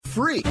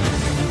free.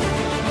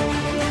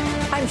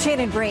 I'm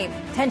Shannon Bream.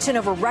 Tension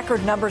over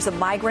record numbers of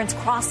migrants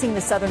crossing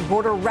the southern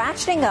border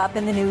ratcheting up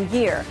in the new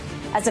year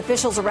as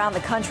officials around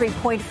the country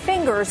point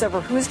fingers over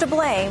who's to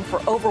blame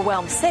for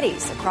overwhelmed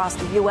cities across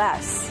the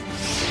U.S.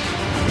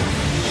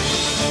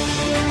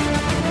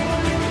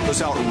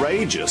 It's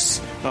outrageous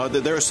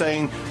that they're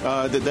saying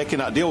that they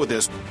cannot deal with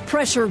this.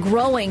 Pressure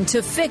growing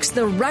to fix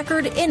the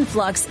record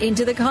influx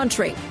into the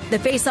country. The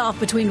face-off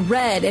between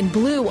red and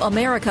blue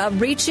America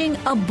reaching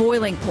a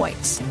boiling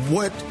point.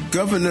 What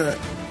Governor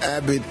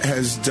Abbott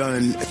has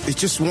done, it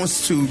just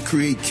wants to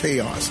create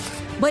chaos.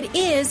 But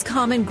is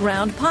common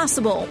ground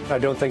possible? I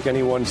don't think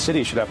any one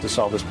city should have to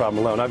solve this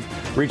problem alone.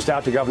 I've reached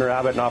out to Governor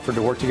Abbott and offered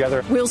to work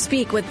together. We'll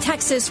speak with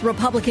Texas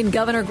Republican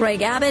Governor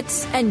Greg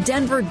Abbott and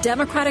Denver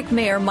Democratic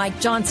Mayor Mike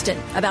Johnston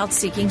about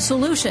seeking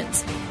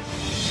solutions.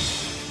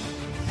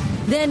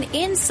 Then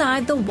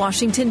inside the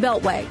Washington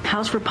Beltway,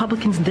 House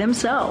Republicans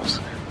themselves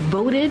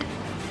voted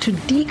to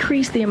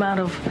decrease the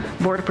amount of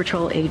Border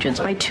Patrol agents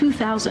by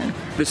 2,000.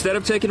 Instead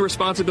of taking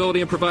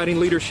responsibility and providing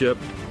leadership,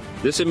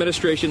 this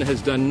administration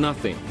has done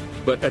nothing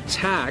but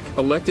attack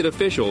elected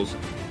officials.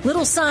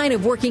 Little sign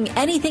of working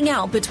anything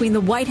out between the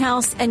White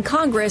House and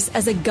Congress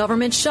as a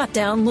government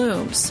shutdown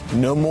looms.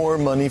 No more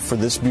money for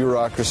this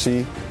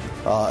bureaucracy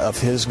of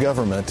his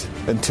government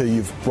until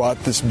you've brought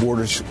this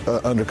border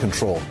under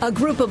control. A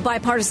group of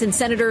bipartisan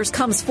senators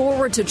comes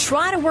forward to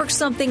try to work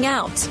something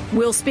out.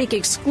 We'll speak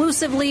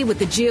exclusively with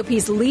the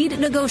GOP's lead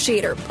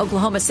negotiator,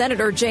 Oklahoma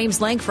Senator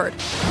James Lankford.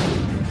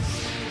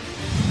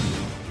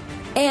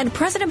 And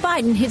President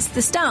Biden hits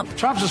the stump.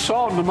 Trump's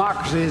assault on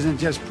democracy isn't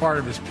just part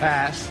of his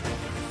past.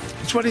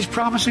 It's what he's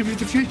promising for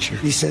the future.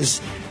 He says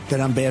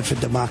that I'm bad for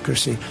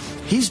democracy.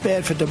 He's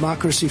bad for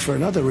democracy for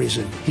another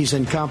reason. He's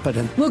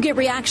incompetent. We'll get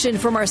reaction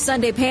from our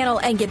Sunday panel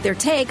and get their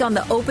take on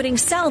the opening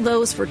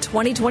salvos for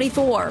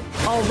 2024.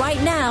 All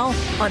right now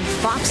on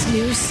Fox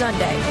News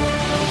Sunday.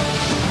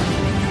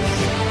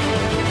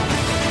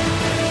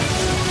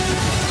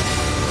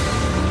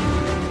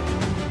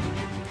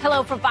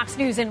 Hello from Fox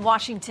News in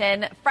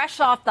Washington. Fresh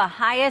off the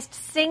highest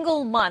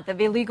single month of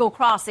illegal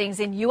crossings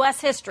in U.S.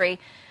 history,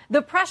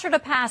 the pressure to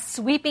pass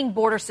sweeping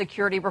border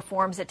security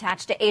reforms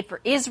attached to aid for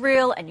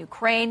Israel and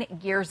Ukraine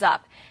gears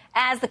up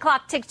as the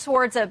clock ticks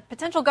towards a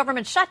potential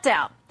government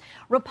shutdown.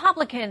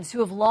 Republicans who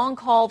have long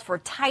called for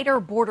tighter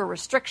border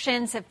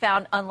restrictions have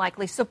found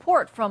unlikely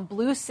support from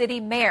blue city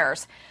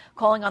mayors,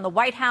 calling on the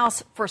White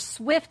House for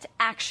swift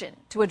action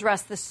to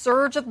address the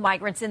surge of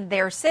migrants in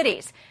their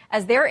cities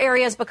as their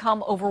areas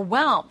become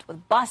overwhelmed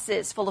with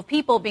buses full of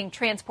people being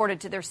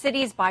transported to their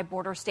cities by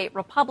border state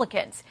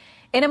Republicans.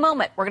 In a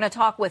moment, we're going to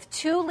talk with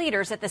two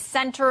leaders at the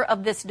center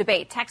of this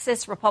debate,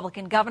 Texas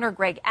Republican Governor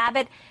Greg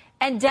Abbott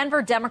and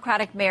Denver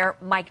Democratic Mayor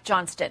Mike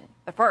Johnston.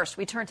 But first,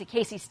 we turn to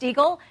Casey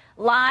Stegall,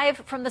 live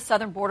from the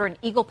southern border in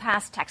Eagle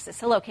Pass, Texas.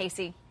 Hello,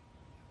 Casey.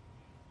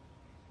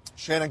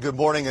 Shannon, good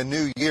morning. A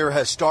new year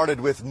has started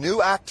with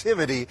new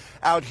activity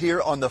out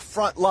here on the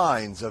front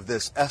lines of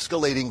this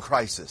escalating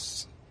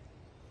crisis.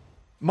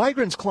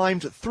 Migrants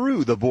climbed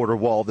through the border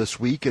wall this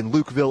week in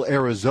Lukeville,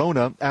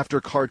 Arizona,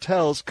 after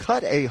cartels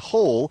cut a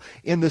hole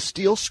in the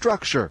steel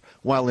structure.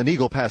 While in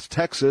Eagle Pass,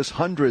 Texas,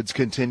 hundreds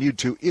continued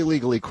to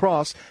illegally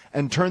cross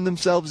and turn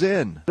themselves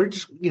in. They're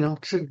just,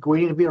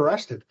 waiting to be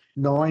arrested,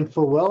 knowing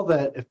full well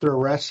that if they're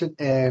arrested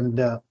and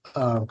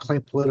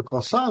claim political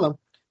asylum,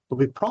 they'll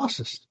be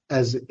processed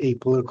as a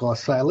political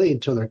asylee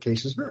until their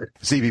case is heard.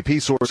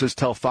 CBP sources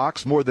tell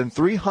Fox more than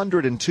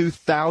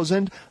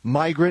 302,000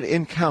 migrant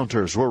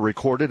encounters were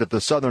recorded at the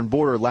southern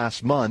border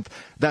last month.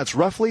 That's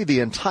roughly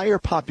the entire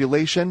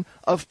population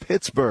of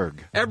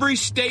Pittsburgh. Every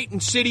state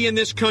and city in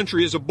this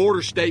country is a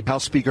border state.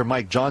 House Speaker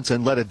Mike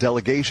Johnson led a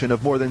delegation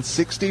of more than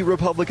 60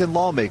 Republican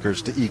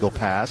lawmakers to Eagle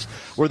Pass,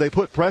 where they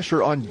put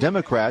pressure on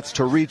Democrats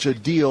to reach a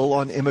deal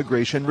on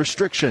immigration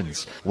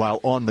restrictions. While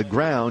on the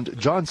ground,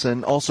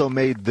 Johnson also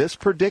made this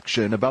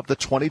prediction about the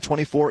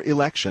 2024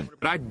 election.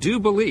 But I do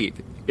believe,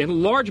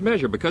 in large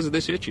measure because of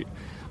this issue,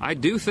 I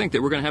do think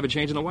that we're going to have a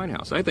change in the White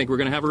House. I think we're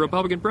going to have a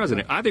Republican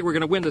president. I think we're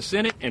going to win the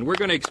Senate, and we're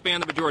going to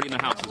expand the majority in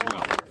the House as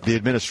well. The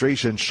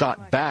administration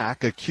shot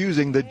back,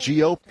 accusing the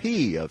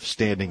GOP of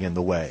standing in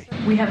the way.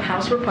 We have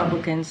House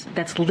Republicans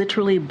that's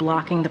literally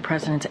blocking the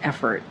president's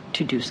effort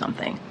to do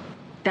something.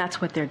 That's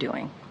what they're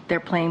doing.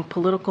 They're playing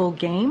political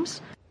games.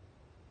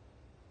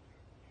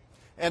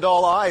 And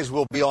all eyes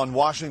will be on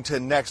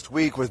Washington next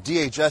week, with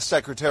DHS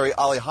Secretary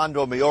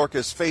Alejandro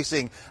Mayorkas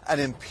facing an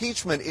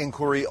impeachment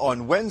inquiry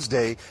on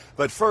Wednesday.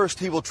 But first,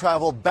 he will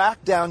travel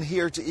back down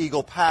here to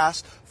Eagle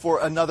Pass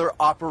for another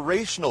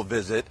operational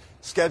visit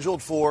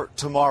scheduled for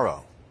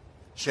tomorrow.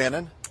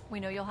 Shannon? We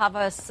know you'll have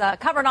us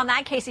covered on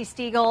that. Casey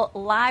Stegall,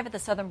 live at the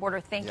southern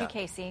border. Thank you,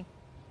 Casey.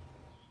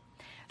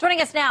 Joining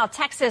us now,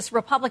 Texas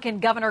Republican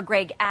Governor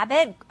Greg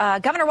Abbott.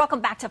 Governor, welcome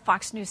back to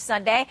Fox News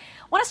Sunday. I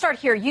want to start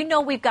here. You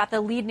know we've got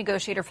the lead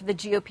negotiator for the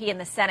GOP in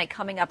the Senate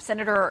coming up,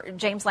 Senator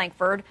James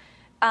Lankford.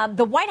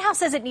 The White House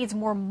says it needs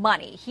more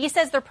money. He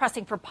says they're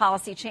pressing for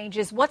policy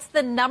changes. What's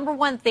the number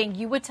one thing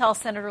you would tell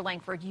Senator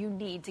Lankford you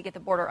need to get the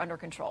border under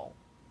control?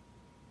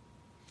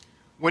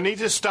 We need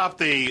to stop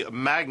the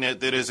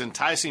magnet that is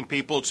enticing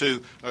people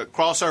to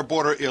cross our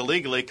border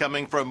illegally,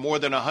 coming from more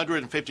than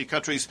 150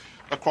 countries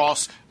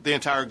across the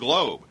entire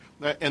globe.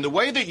 And the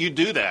way that you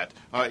do that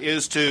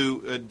is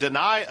to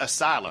deny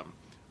asylum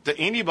to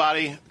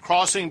anybody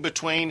crossing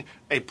between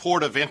a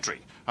port of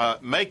entry.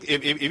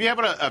 If you have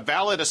a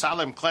valid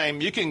asylum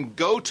claim, you can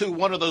go to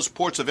one of those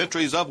ports of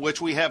entries, of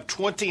which we have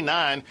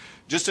 29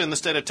 just in the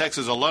state of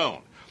Texas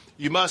alone.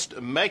 You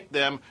must make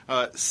them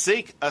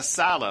seek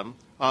asylum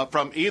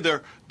from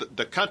either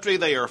the country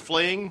they are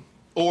fleeing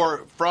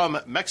or from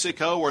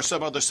Mexico or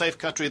some other safe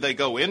country they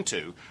go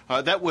into.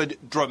 That would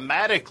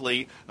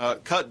dramatically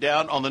cut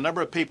down on the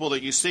number of people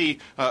that you see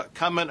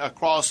coming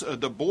across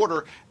the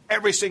border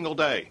every single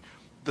day.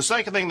 The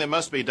second thing that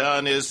must be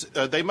done is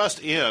they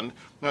must end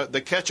the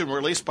catch and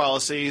release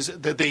policies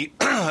that the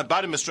Biden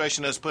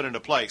administration has put into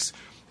place.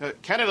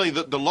 Candidly,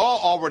 the law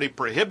already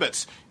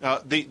prohibits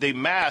the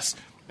mass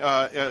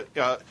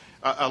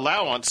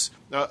allowance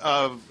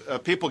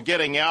of people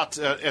getting out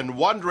and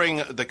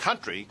wandering the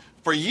country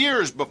for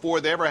years before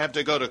they ever have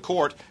to go to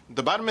court.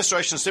 The Biden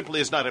administration simply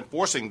is not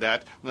enforcing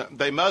that.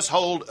 They must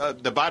hold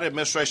the Biden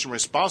administration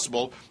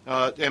responsible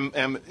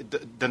and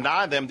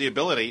deny them the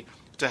ability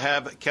to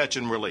have catch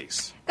and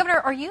release. Governor,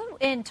 are you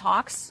in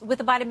talks with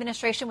the Biden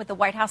administration, with the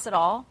White House at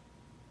all?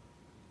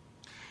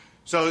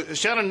 So,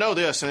 Shannon, know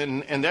this,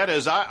 and that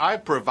is I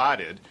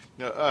provided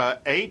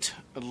 8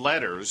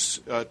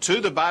 letters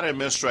to the Biden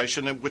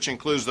administration, which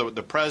includes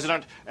the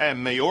president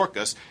and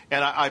Mayorkas,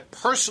 and I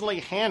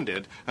personally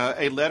handed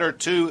a letter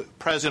to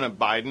President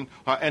Biden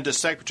and to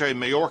Secretary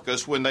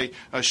Mayorkas when they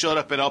showed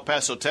up in El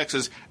Paso,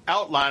 Texas,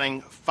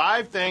 outlining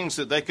 5 things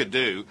that they could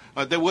do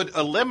that would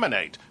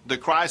eliminate the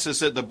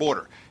crisis at the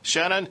border.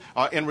 Shannon,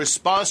 in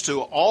response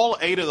to all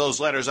 8 of those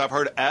letters, I've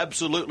heard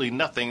absolutely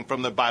nothing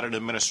from the Biden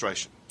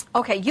administration.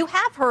 Okay, you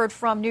have heard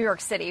from New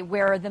York City,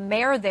 where the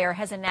mayor there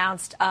has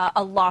announced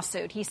a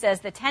lawsuit. He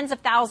says the tens of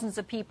thousands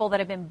of people that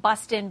have been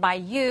bussed in by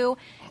you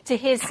to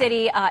his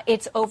city,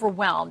 it's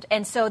overwhelmed.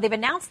 And so they've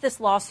announced this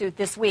lawsuit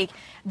this week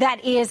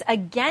that is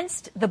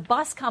against the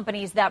bus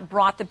companies that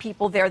brought the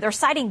people there. They're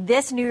citing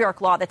this New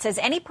York law that says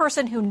any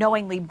person who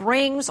knowingly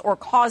brings or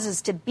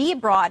causes to be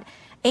brought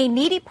a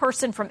needy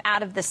person from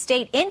out of the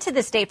state into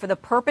the state for the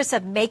purpose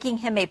of making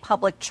him a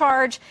public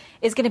charge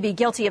is going to be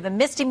guilty of a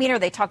misdemeanor.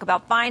 They talk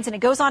about fines, and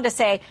it goes on to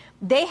say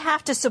they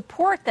have to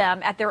support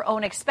them at their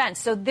own expense.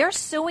 So they're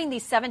suing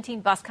these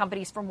 17 bus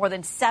companies for more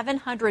than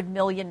 $700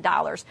 million.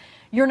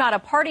 You're not a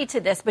party to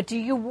this, but do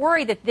you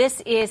worry that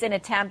this is an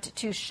attempt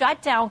to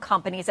shut down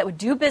companies that would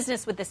do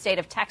business with the state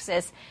of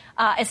Texas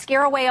and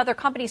scare away other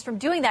companies from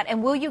doing that?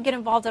 And will you get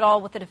involved at all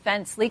with the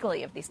defense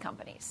legally of these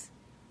companies?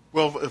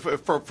 Well,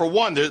 for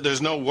one,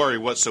 there's no worry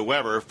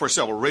whatsoever for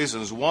several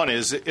reasons. One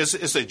is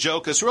it's a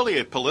joke. It's really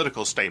a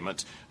political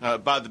statement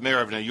by the mayor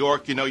of New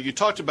York. You know, you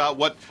talked about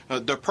what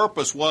the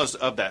purpose was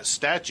of that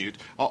statute.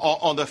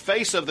 On the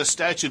face of the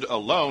statute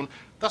alone,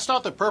 that's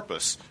not the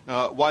purpose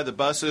why the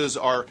buses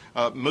are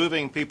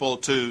moving people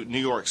to New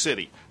York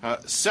City.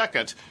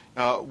 Second,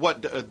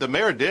 what the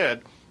mayor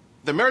did,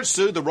 the mayor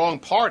sued the wrong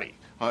party.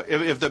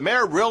 If the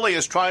mayor really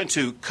is trying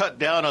to cut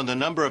down on the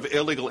number of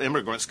illegal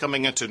immigrants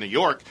coming into New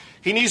York,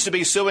 he needs to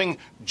be suing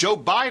Joe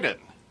Biden,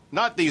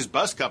 not these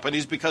bus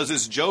companies, because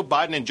it's Joe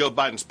Biden and Joe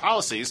Biden's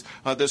policies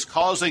that's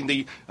causing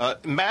the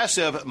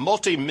massive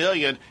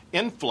multi-million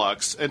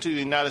influx into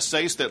the United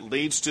States that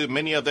leads to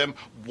many of them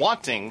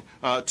wanting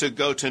to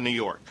go to New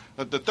York.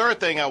 The third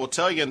thing I will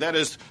tell you, and that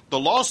is the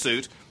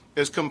lawsuit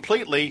is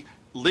completely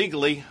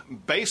legally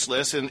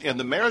baseless, and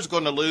the mayor is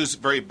going to lose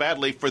very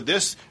badly for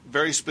this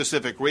very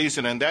specific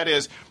reason, and that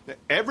is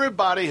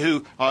everybody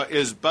who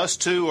is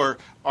bused to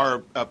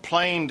or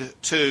planed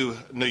to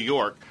New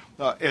York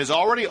is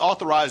already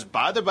authorized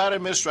by the Biden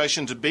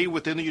administration to be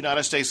within the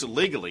United States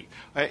legally.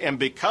 And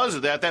because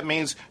of that, that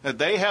means that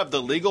they have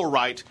the legal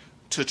right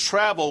to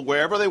travel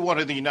wherever they want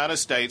in the United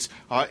States,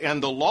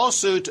 and the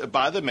lawsuit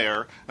by the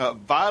mayor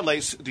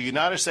violates the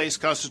United States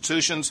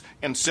Constitutions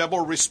in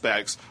several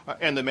respects,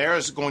 and the mayor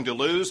is going to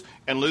lose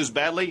and lose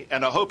badly,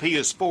 and I hope he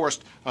is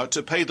forced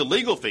to pay the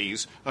legal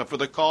fees for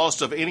the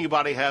cost of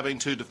anybody having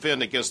to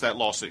defend against that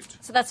lawsuit.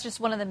 So that's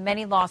just one of the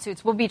many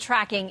lawsuits we'll be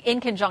tracking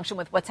in conjunction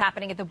with what's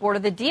happening at the border.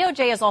 The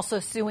DOJ is also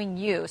suing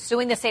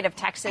the state of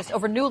Texas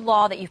over new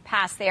law that you've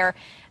passed there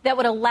that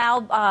would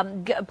allow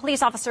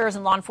police officers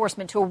and law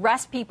enforcement to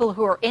arrest people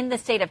who are in the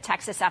state of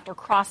Texas after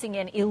crossing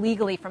in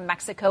illegally from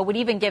Mexico, would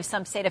even give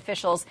some state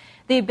officials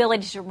the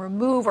ability to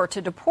remove or to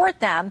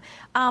deport them.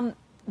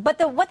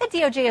 But what the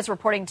DOJ is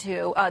reporting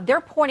to,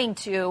 they're pointing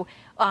to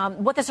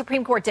what the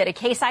Supreme Court did, a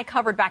case I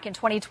covered back in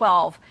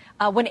 2012,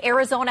 when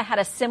Arizona had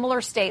a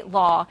similar state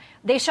law.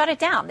 They shut it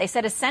down. They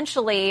said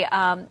essentially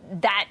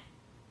that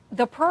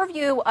the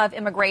purview of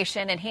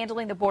immigration and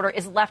handling the border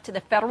is left to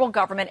the federal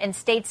government, and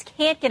states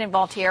can't get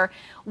involved here.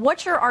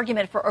 What's your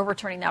argument for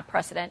overturning that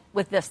precedent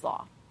with this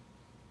law?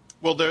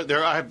 Well,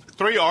 I have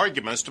three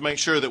arguments to make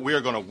sure that we are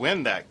going to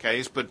win that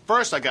case. But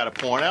first, I got to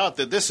point out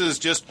that this is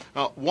just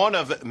one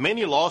of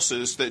many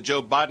lawsuits that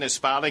Joe Biden is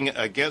filing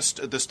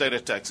against the state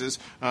of Texas.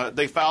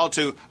 They filed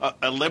to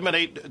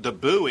eliminate the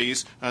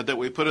buoys that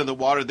we put in the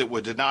water that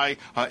would deny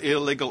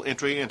illegal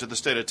entry into the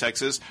state of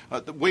Texas.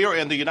 We are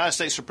in the United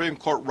States Supreme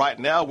Court right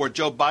now, where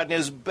Joe Biden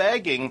is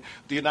begging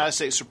the United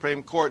States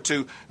Supreme Court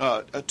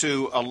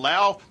to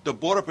allow the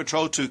Border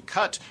Patrol to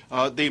cut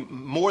the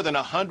more than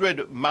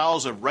 100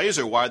 miles of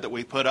razor wire that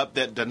we put up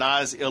that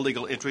denies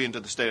illegal entry into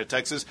the state of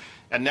Texas.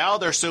 And now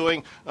they're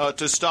suing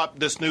to stop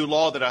this new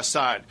law that I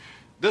signed.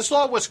 This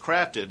law was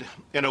crafted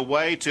in a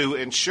way to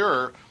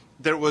ensure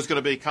that it was going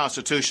to be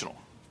constitutional.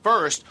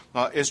 First,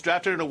 it's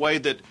drafted in a way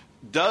that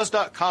does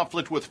not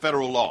conflict with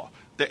federal law.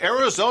 The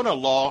Arizona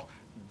law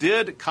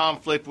did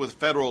conflict with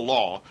federal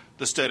law.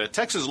 The state of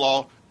Texas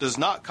law does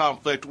not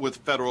conflict with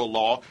federal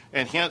law,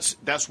 and hence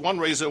that's one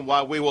reason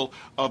why we will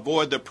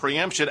avoid the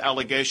preemption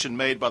allegation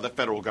made by the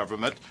federal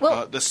government.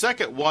 Well, the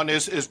second one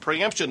is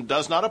preemption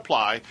does not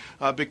apply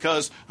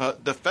because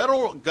the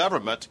federal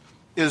government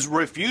is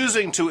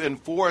refusing to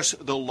enforce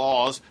the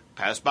laws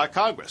passed by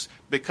Congress.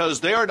 Because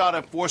they are not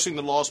enforcing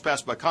the laws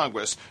passed by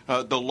Congress,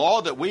 the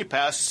law that we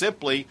pass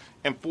simply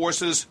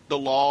enforces the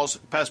laws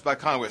passed by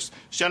Congress.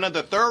 Shannon,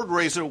 the third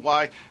reason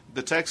why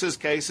the Texas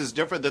case is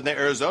different than the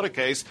Arizona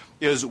case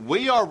is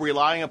we are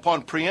relying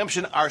upon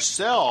preemption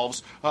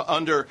ourselves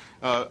under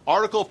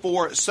Article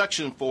 4,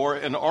 Section 4,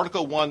 and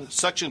Article 1,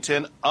 Section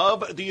 10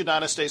 of the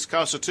United States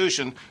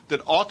Constitution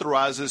that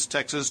authorizes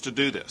Texas to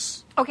do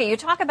this. Okay, you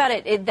talk about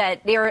it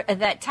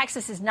that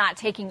Texas is not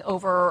taking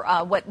over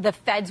what the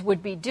feds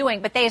would be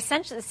doing, but they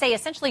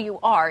essentially you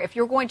are. If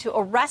you're going to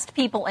arrest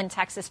people in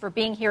Texas for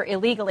being here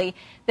illegally,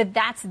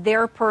 that's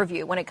their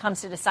purview when it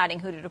comes to deciding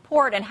who to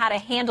deport and how to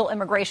handle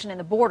immigration in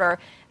the border.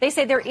 They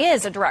say there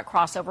is a direct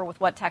crossover with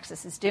what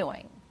Texas is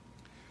doing.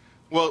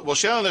 Well,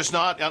 Shannon, there's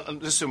not.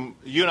 Listen,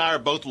 you and I are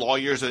both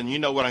lawyers, and you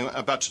know what I'm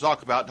about to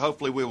talk about.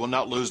 Hopefully, we will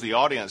not lose the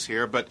audience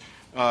here. But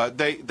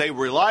they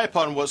rely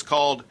upon what's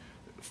called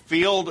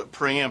field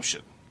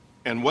preemption.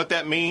 And what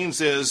that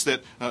means is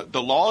that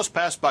the laws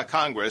passed by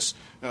Congress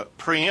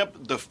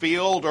preempt the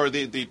field or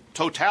the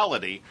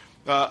totality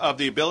of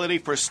the ability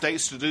for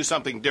states to do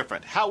something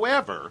different.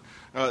 However,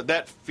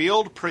 that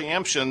field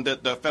preemption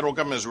that the federal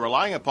government is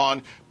relying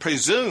upon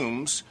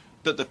presumes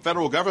that the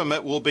federal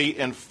government will be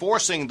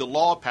enforcing the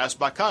law passed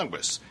by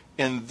Congress.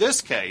 In this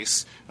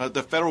case,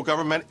 the federal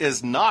government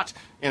is not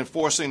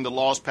enforcing the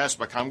laws passed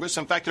by Congress.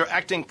 In fact, they're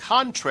acting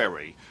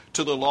contrary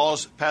to the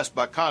laws passed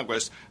by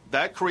Congress.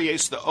 That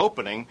creates the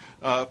opening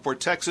for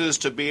Texas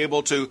to be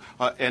able to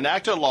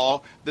enact a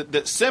law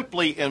that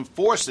simply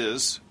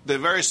enforces the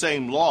very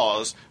same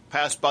laws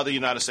passed by the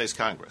United States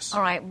Congress.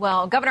 All right.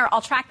 Well, Governor,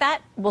 I'll track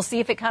that. We'll see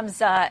if it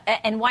comes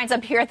and winds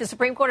up here at the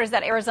Supreme Court as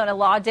that Arizona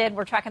law did.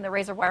 We're tracking the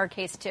razor wire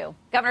case, too.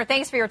 Governor,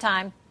 thanks for your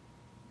time.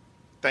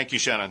 Thank you,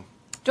 Shannon.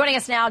 Joining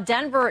us now,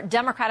 Denver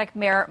Democratic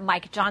Mayor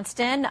Mike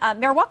Johnston.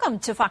 Mayor, welcome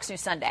to Fox News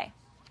Sunday.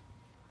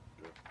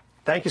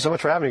 Thank you so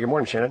much for having me. Good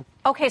morning, Shannon.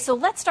 Okay, so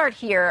let's start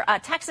here.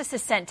 Texas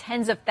has sent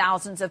tens of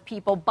thousands of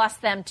people,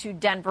 bused them to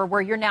Denver, where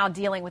you're now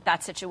dealing with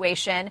that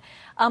situation.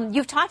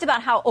 You've talked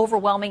about how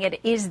overwhelming it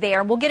is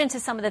there. We'll get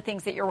into some of the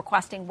things that you're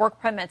requesting, work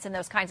permits and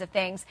those kinds of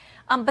things.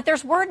 But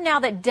there's word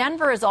now that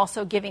Denver is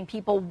also giving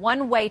people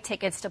one-way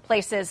tickets to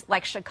places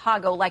like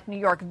Chicago, like New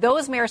York.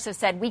 Those mayors have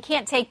said, we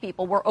can't take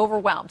people. We're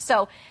overwhelmed.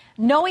 So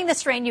knowing the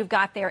strain you've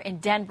got there in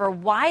Denver,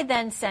 why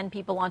then send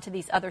people onto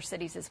these other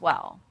cities as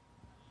well?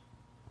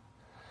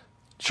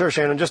 Sure,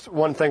 Shannon. Just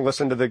one thing,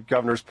 listen to the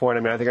governor's point.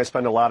 I mean, I think I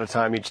spend a lot of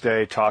time each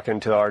day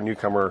talking to our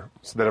newcomers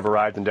that have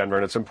arrived in Denver,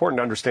 and it's important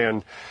to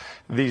understand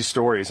these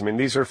stories. I mean,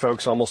 these are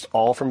folks almost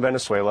all from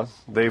Venezuela.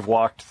 They've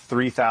walked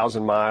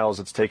 3,000 miles.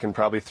 It's taken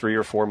probably 3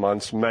 or 4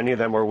 months. Many of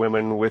them are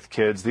women with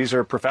kids. These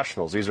are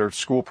professionals. These are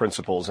school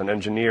principals and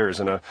engineers.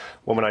 And a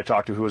woman I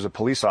talked to who was a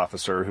police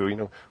officer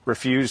who,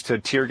 refused to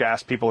tear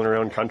gas people in her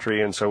own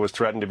country and so was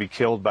threatened to be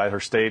killed by her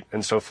state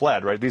and so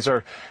fled, right? These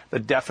are the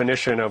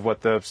definition of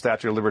what the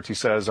Statue of Liberty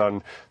says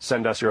on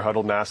send us your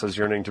huddled masses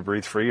yearning to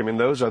breathe free. I mean,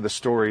 those are the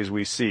stories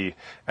we see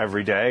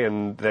every day,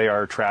 and they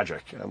are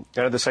tragic. And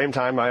at the same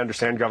time, I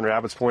understand Governor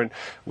Abbott's point.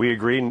 We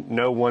agree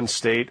no one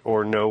state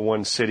or no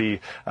one city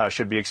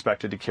should be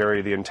expected to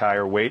carry the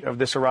entire weight of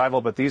this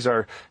arrival, but these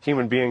are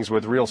human beings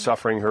with real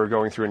suffering who are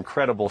going through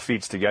incredible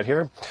feats to get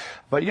here.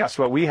 But yes,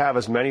 what we have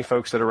is many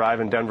folks that arrive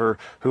in Denver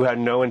who had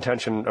no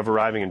intention of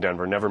arriving in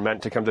Denver, never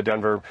meant to come to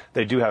Denver.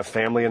 They do have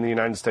family in the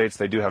United States.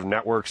 They do have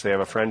networks. They have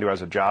a friend who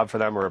has a job for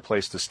them or a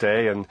place to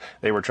stay, and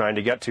they were trying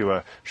to get to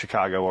a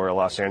Chicago or a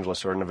Los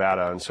Angeles or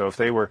Nevada. And so if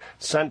they were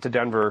sent to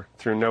Denver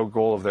through no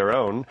goal of their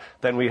own,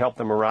 then we help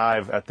them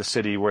arrive at the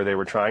city where they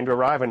were trying to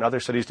arrive, and other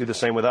cities do the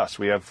same with us.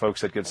 We have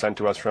folks that get sent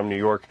to us from New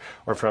York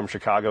or from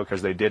Chicago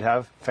because they did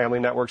have family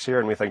networks here,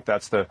 and we think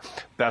that's the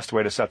best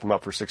way to set them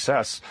up for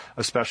success,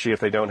 especially if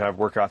they don't have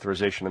work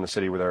authorization in the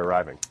city where they're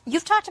arriving.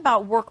 You've talked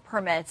about work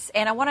permits,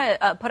 and I want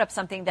to put up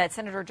something that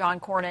Senator John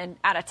Cornyn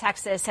out of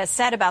Texas has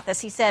said about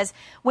this. He says,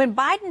 when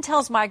Biden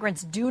tells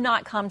migrants do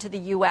not come to the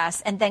U.S.,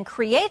 U.S. and then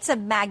creates a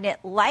magnet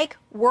like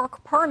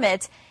work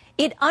permits,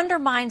 it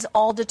undermines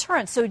all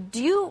deterrence. So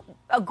do you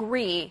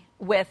agree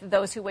with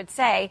those who would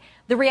say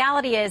the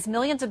reality is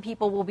millions of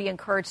people will be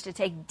encouraged to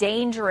take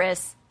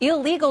dangerous,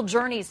 illegal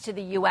journeys to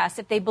the U.S.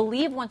 if they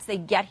believe once they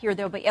get here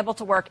they'll be able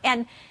to work?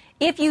 And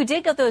if you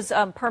did get those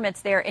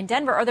permits there in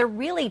Denver, are there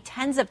really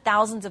tens of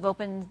thousands of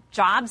open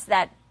jobs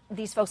that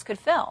these folks could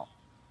fill?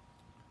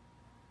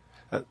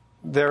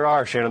 There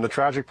are, Shannon. The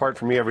tragic part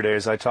for me every day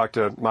is I talk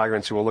to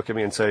migrants who will look at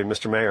me and say,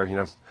 Mr.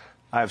 Mayor,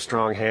 I have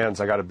strong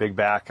hands. I got a big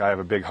back. I have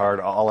a big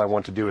heart. All I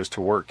want to do is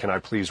to work. Can I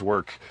please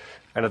work?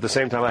 And at the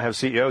same time, I have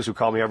CEOs who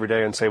call me every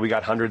day and say, we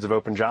got hundreds of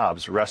open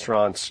jobs,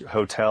 restaurants,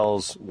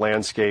 hotels,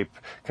 landscape,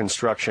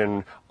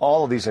 construction.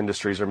 All of these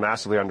industries are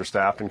massively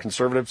understaffed, and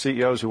conservative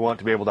CEOs who want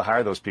to be able to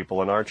hire those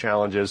people. And our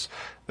challenge is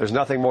there's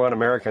nothing more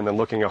un-American than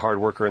looking a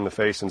hard worker in the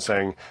face and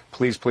saying,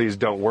 please, please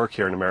don't work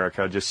here in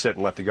America. Just sit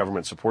and let the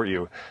government support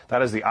you.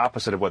 That is the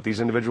opposite of what these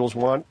individuals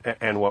want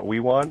and what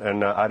we want.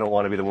 And I don't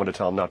want to be the one to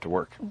tell them not to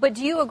work. But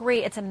do you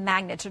agree it's a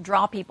magnet to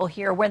draw people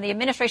here when the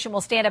administration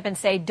will stand up and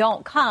say,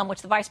 don't come,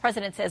 which the vice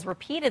president says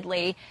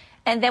repeatedly?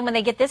 And then when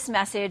they get this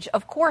message,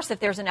 of course, if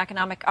there's an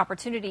economic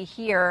opportunity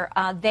here,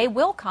 they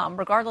will come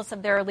regardless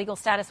of their legal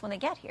status when they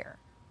get here.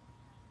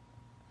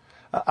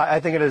 I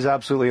think it is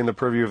absolutely in the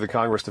purview of the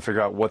Congress to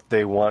figure out what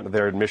they want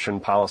their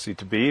admission policy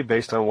to be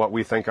based on what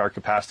we think our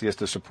capacity is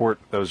to support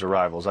those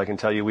arrivals. I can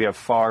tell you we have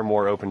far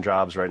more open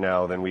jobs right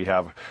now than we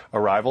have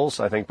arrivals,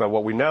 I think. But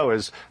what we know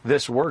is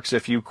this works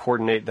if you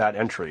coordinate that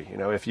entry.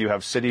 If you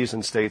have cities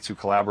and states who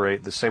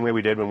collaborate the same way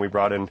we did when we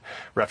brought in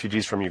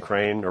refugees from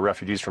Ukraine or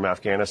refugees from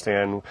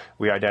Afghanistan.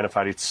 We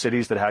identified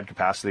cities that had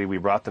capacity. We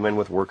brought them in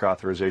with work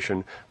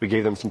authorization. We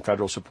gave them some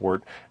federal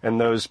support. And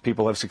those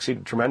people have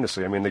succeeded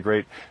tremendously. I mean, the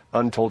great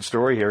untold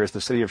story here is the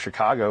city of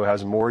Chicago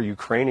has more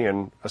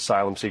Ukrainian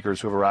asylum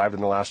seekers who have arrived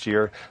in the last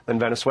year than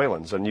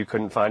Venezuelans. And you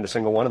couldn't find a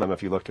single one of them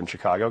if you looked in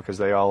Chicago because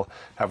they all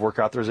have work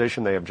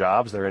authorization. They have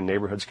jobs. They're in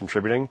neighborhoods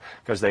contributing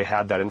because they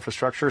had that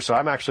infrastructure. So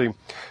I'm actually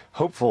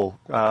hopeful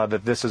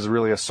that this is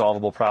really a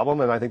solvable problem.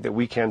 And I think that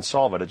we can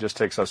solve it. It just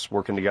takes us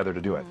working together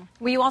to do it.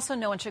 Well, you also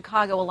know in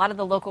Chicago, a lot of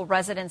the local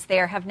residents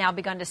there have now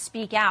begun to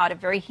speak out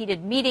at very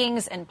heated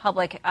meetings and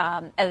public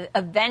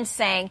events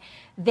saying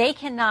they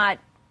cannot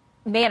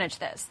manage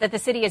this, that the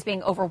city is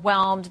being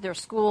overwhelmed, their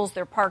schools,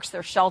 their parks,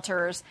 their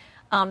shelters.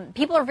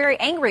 People are very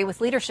angry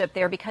with leadership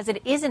there because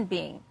it isn't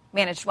being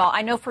managed well.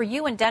 I know for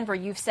you in Denver,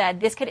 you've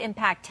said this could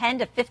impact 10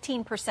 to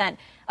 15%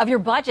 of your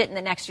budget in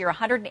the next year,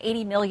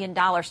 $180 million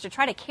to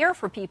try to care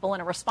for people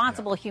in a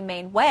responsible,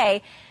 humane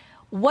way.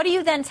 What do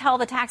you then tell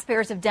the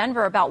taxpayers of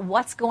Denver about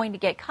what's going to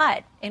get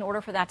cut in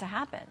order for that to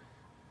happen?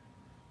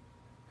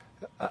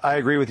 I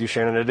agree with you,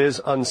 Shannon. It is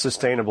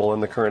unsustainable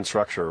in the current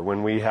structure.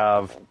 When we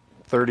have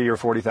 30 or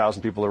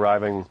 40,000 people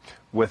arriving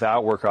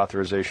without work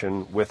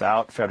authorization,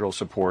 without federal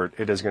support,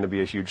 it is going to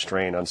be a huge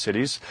strain on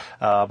cities.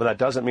 But that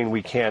doesn't mean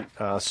we can't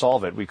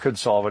solve it. We could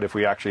solve it if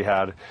we actually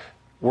had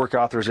work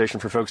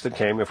authorization for folks that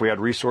came, if we had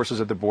resources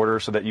at the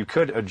border so that you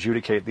could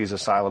adjudicate these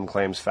asylum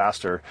claims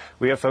faster.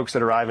 We have folks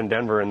that arrive in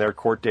Denver and their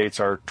court dates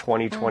are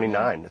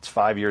 2029. It's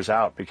 5 years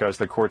out because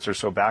the courts are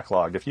so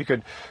backlogged. If you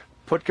could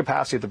put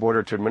capacity at the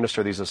border to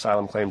administer these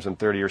asylum claims in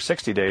 30 or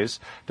 60 days,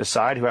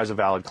 decide who has a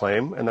valid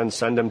claim, and then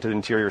send them to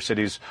interior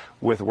cities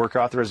with work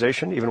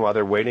authorization. Even while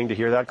they're waiting to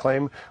hear that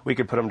claim, we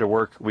could put them to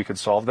work. We could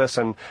solve this.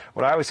 And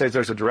what I always say is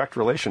there's a direct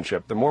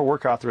relationship. The more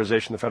work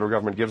authorization the federal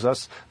government gives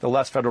us, the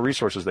less federal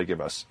resources they give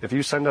us. If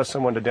you send us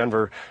someone to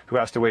Denver who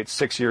has to wait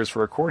 6 years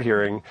for a court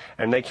hearing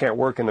and they can't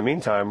work in the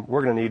meantime,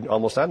 we're going to need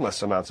almost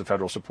endless amounts of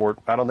federal support.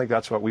 I don't think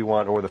that's what we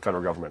want or the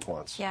federal government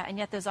wants. Yeah, and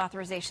yet those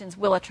authorizations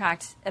will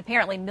attract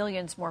apparently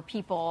millions more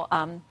people.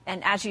 And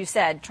as you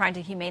said, trying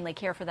to humanely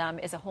care for them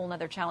is a whole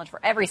other challenge for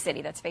every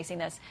city that's facing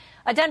this.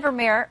 Denver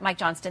Mayor Mike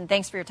Johnston,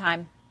 thanks for your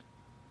time.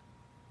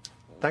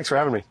 Thanks for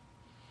having me.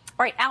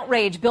 All right,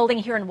 outrage building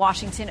here in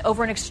Washington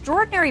over an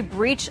extraordinary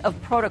breach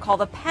of protocol.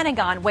 The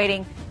Pentagon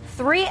waiting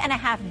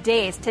 3.5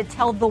 days to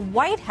tell the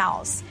White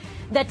House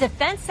that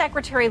Defense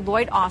Secretary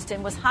Lloyd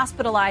Austin was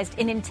hospitalized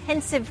in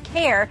intensive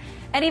care,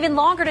 and even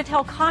longer to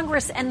tell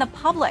Congress and the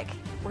public.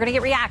 We're going to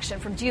get reaction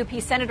from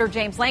GOP Senator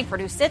James Lankford,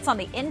 who sits on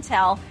the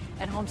Intel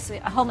and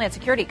Homeland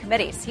Security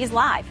committees. He's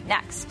live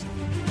next.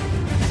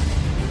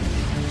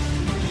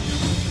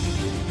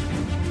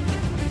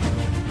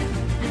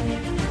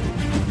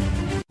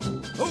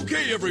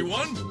 Okay,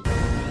 everyone.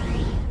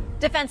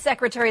 Defense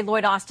Secretary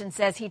Lloyd Austin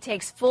says he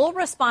takes full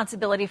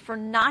responsibility for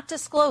not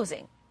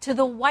disclosing to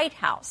the White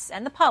House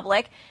and the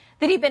public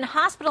that he'd been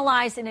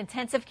hospitalized in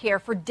intensive care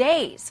for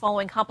days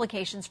following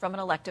complications from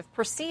an elective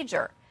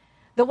procedure.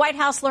 The White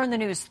House learned the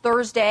news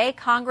Thursday.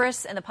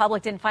 Congress and the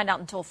public didn't find out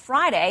until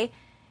Friday.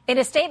 In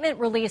a statement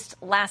released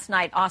last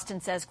night,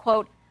 Austin says,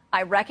 quote,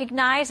 I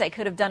recognize I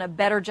could have done a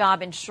better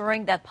job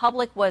ensuring that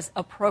public was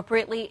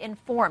appropriately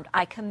informed.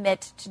 I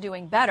commit to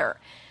doing better.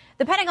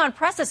 The Pentagon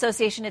Press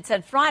Association had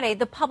said Friday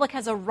the public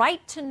has a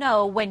right to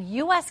know when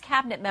U.S.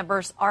 cabinet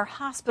members are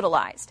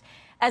hospitalized.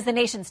 As the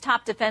nation's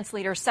top defense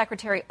leader,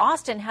 Secretary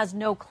Austin has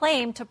no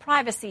claim to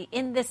privacy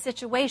in this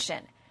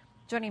situation.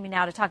 Joining me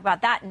now to talk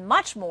about that and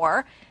much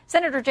more,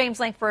 Senator James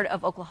Lankford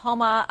of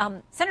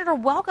Oklahoma. Senator,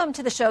 welcome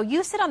to the show.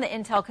 You sit on the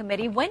Intel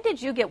Committee. When did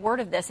you get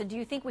word of this, and do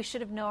you think we should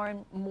have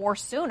known more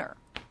sooner?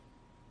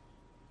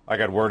 I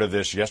got word of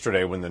this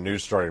yesterday when the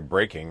news started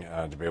breaking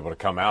to be able to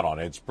come out on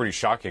it. It's pretty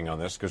shocking on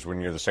this because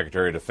when you're the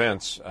Secretary of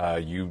Defense,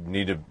 you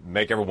need to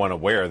make everyone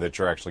aware that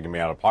you're actually going to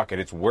be out of pocket.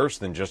 It's worse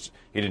than just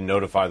he didn't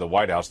notify the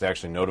White House. They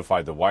actually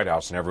notified the White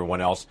House and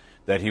everyone else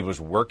that he was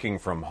working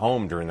from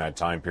home during that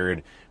time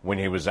period when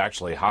he was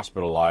actually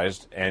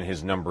hospitalized, and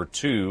his number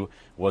 2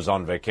 was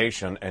on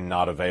vacation and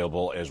not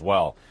available as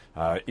well.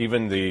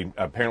 Even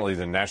apparently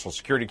the National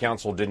Security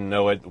Council didn't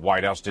know it. The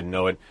White House didn't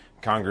know it.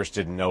 Congress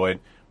didn't know it.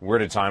 We're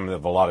at a time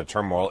of a lot of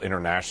turmoil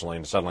internationally,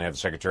 and suddenly have the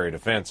Secretary of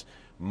Defense,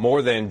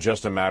 more than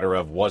just a matter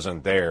of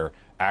wasn't there,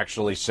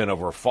 actually sent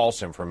over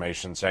false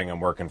information saying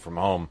I'm working from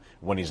home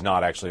when he's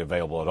not actually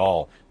available at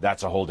all.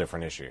 That's a whole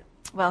different issue.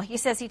 Well, he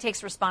says he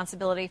takes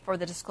responsibility for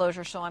the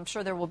disclosure, so I'm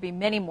sure there will be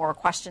many more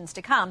questions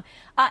to come.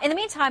 In the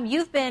meantime,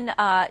 you've been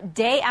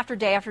day after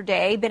day after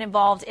day been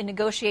involved in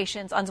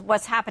negotiations on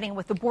what's happening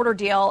with the border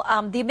deal.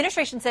 The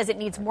administration says it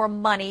needs more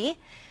money.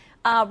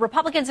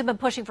 Republicans have been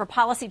pushing for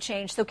policy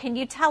change. So can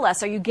you tell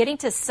us, are you getting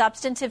to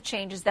substantive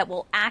changes that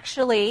will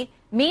actually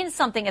mean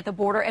something at the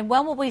border? And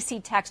when will we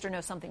see text or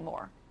know something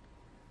more?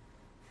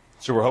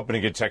 So we're hoping to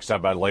get text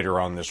out by later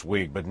on this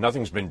week, but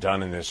nothing's been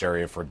done in this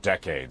area for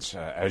decades.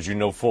 As you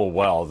know full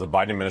well, the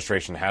Biden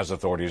administration has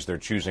authorities they're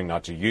choosing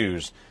not to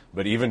use.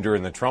 But even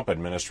during the Trump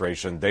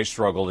administration, they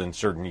struggled in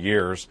certain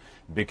years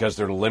because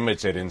they're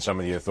limited in some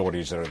of the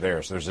authorities that are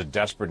there. So there's a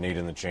desperate need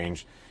in the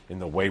change in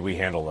the way we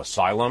handle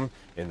asylum,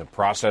 in the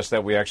process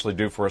that we actually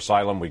do for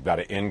asylum. We've got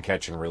to end,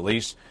 catch, and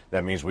release.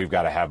 That means we've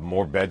got to have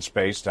more bed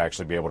space to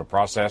actually be able to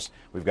process.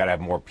 We've got to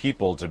have more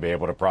people to be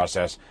able to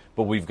process,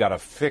 but we've got to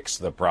fix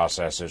the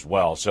process as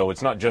well. So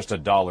it's not just a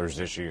dollars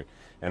issue.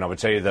 And I would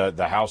tell you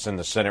the House and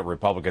the Senate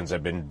Republicans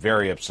have been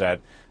very upset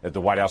that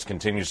the White House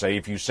continues to say,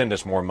 if you send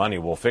us more money,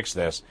 we'll fix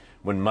this.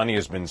 When money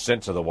has been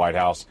sent to the White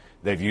House,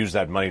 they've used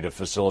that money to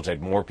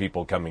facilitate more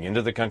people coming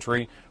into the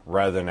country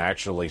rather than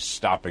actually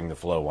stopping the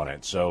flow on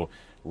it. So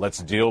let's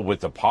deal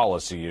with the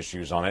policy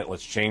issues on it.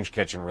 Let's change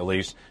catch and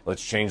release.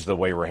 Let's change the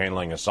way we're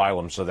handling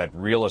asylum so that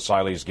real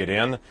asylees get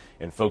in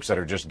and folks that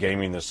are just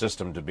gaming the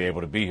system to be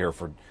able to be here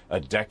for a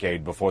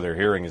decade before their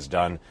hearing is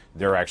done,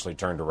 they're actually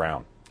turned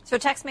around. So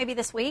text maybe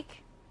this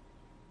week?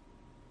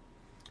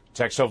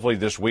 Text hopefully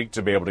this week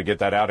to be able to get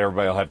that out.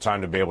 Everybody will have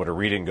time to be able to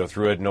read it and go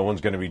through it. No one's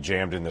going to be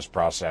jammed in this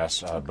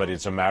process, but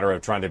it's a matter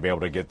of trying to be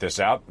able to get this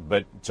out.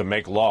 But to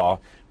make law,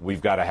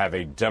 we've got to have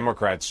a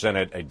Democrat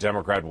Senate, a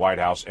Democrat White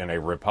House, and a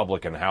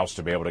Republican House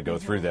to be able to go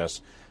through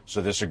this.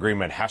 So this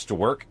agreement has to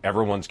work.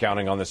 Everyone's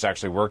counting on this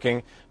actually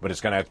working, but it's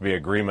going to have to be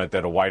agreement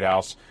that a White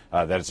House,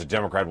 that it's a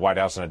Democrat White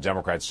House and a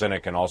Democrat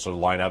Senate can also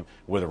line up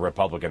with a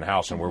Republican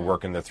House. And we're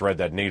working to thread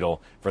that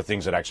needle for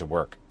things that actually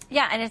work.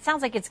 Yeah, and it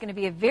sounds like it's going to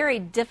be a very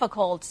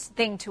difficult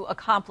thing to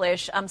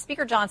accomplish.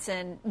 Speaker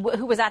Johnson,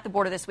 who was at the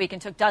border this week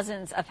and took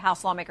dozens of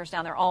House lawmakers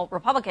down there, all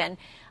Republican,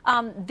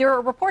 there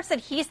are reports that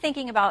he's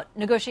thinking about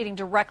negotiating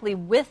directly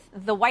with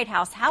the White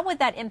House. How would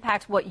that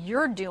impact what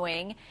you're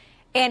doing?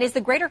 And is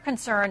the greater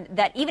concern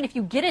that even if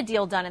you get a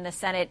deal done in the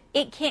Senate,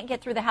 it can't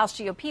get through the House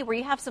GOP, where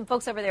you have some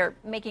folks over there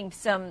making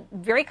some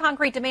very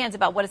concrete demands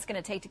about what it's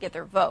going to take to get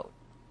their vote?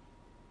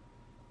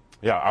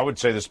 Yeah, I would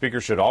say the Speaker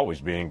should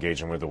always be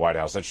engaging with the White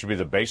House. That should be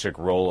the basic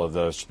role of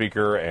the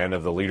Speaker and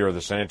of the leader of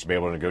the Senate, to be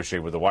able to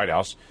negotiate with the White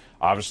House.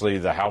 Obviously,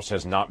 the House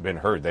has not been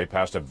heard. They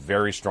passed a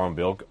very strong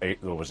bill.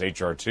 It was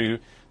H.R. 2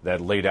 that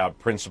laid out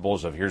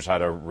principles of here's how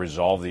to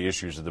resolve the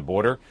issues of the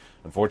border.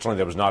 Unfortunately,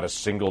 there was not a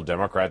single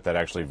Democrat that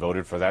actually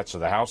voted for that. So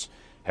the House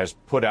has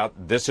put out,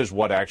 this is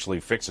what actually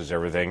fixes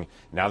everything.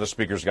 Now the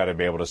Speaker's got to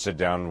be able to sit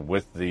down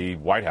with the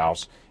White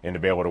House and to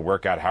be able to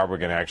work out how we're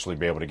going to actually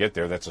be able to get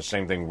there. That's the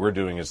same thing we're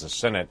doing as the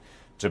Senate,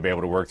 to be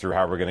able to work through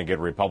how we're going to get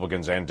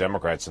Republicans and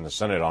Democrats in the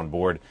Senate on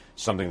board,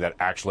 something that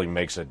actually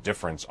makes a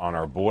difference on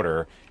our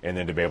border, and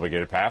then to be able to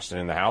get it passed.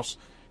 And in the House,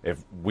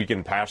 if we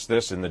can pass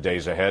this in the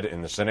days ahead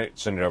in the Senate,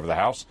 send it over to the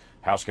House,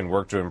 House can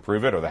work to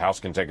improve it, or the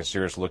House can take a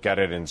serious look at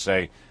it and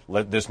say,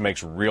 this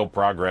makes real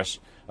progress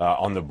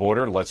on the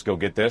border. Let's go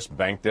get this,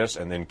 bank this,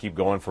 and then keep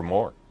going for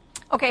more.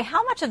 Okay,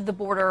 how much of the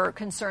border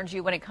concerns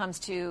you when it comes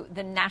to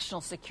the national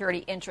security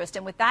interest?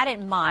 And with that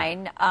in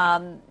mind,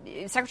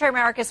 Secretary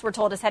Mayorkas, we're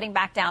told, is heading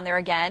back down there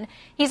again.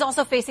 He's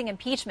also facing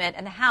impeachment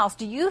in the House.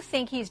 Do you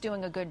think he's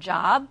doing a good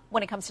job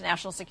when it comes to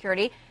national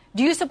security?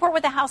 Do you support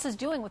what the House is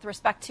doing with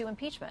respect to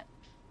impeachment?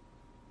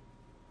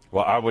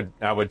 Well,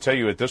 I would tell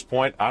you at this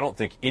point, I don't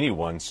think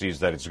anyone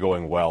sees that it's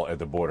going well at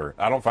the border.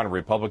 I don't find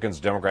Republicans,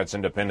 Democrats,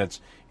 Independents,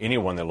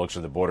 anyone that looks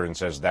at the border and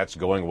says that's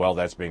going well,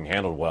 that's being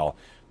handled well.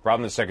 The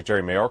problem that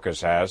Secretary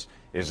Mayorkas has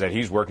is that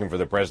he's working for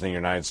the President of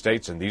the United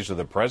States, and these are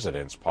the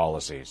President's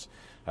policies.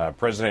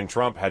 President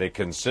Trump had a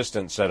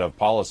consistent set of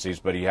policies,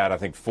 but he had, I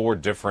think, 4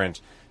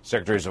 different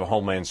secretaries of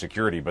Homeland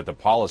Security, but the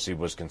policy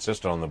was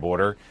consistent on the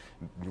border,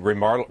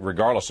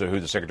 regardless of who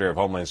the Secretary of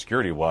Homeland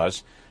Security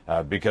was,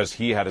 because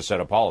he had a set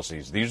of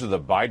policies. These are the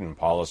Biden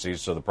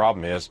policies, so the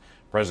problem is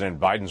President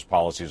Biden's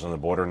policies on the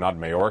border, not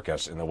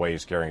Mayorkas in the way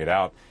he's carrying it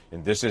out.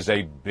 And this is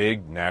a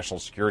big national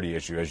security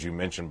issue, as you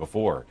mentioned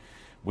before.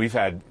 We've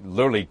had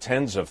literally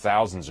tens of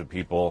thousands of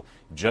people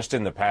just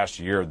in the past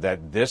year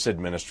that this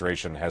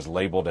administration has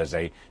labeled as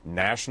a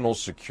national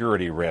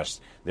security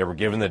risk. They were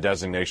given the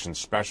designation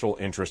special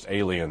interest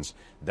aliens.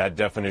 That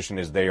definition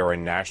is they are a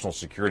national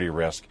security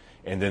risk.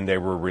 And then they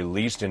were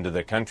released into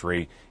the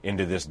country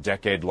into this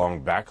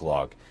decade-long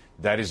backlog.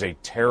 That is a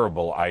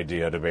terrible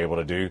idea to be able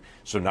to do.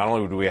 So not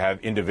only do we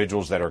have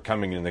individuals that are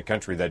coming in the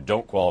country that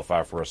don't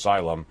qualify for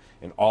asylum,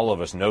 and all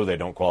of us know they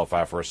don't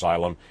qualify for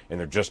asylum, and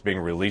they're just being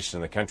released in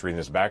the country in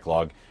this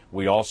backlog,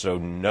 we also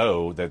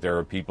know that there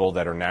are people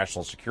that are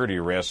national security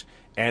risks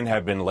and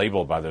have been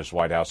labeled by this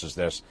White House as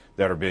this,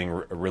 that are being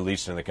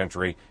released in the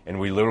country, and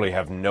we literally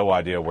have no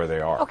idea where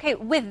they are. Okay,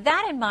 with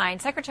that in mind,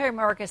 Secretary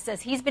Mayorkas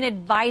says he's been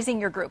advising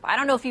your group. I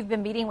don't know if you've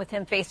been meeting with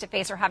him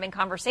face-to-face or having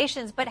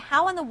conversations, but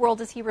how in the world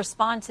does he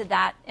respond to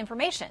that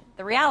information,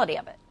 the reality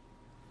of it?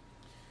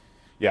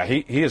 Yeah,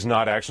 he is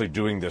not actually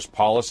doing this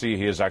policy.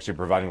 He is actually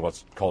providing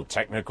what's called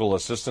technical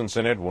assistance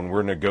in it. When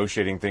we're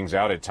negotiating things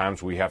out, at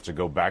times we have to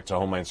go back to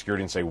Homeland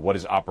Security and say, what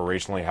is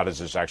operationally, how does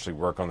this actually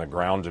work on the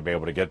ground to be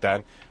able to get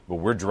that? But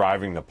we're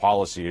driving the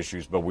policy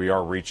issues, but we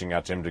are reaching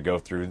out to him to go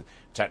through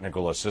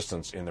technical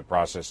assistance in the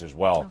process as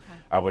well.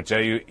 Okay. I would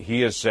tell you,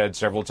 he has said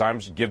several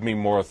times, give me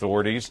more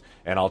authorities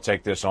and I'll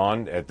take this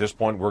on. At this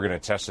point, we're going to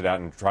test it out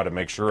and try to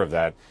make sure of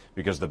that,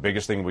 because the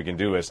biggest thing we can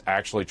do is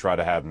actually try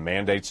to have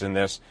mandates in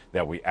this,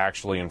 that we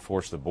actually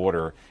enforce the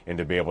border, and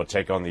to be able to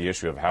take on the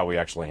issue of how we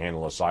actually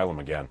handle asylum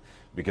again.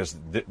 Because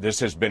this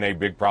has been a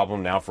big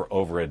problem now for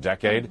over a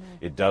decade.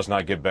 Mm-hmm. It does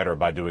not get better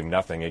by doing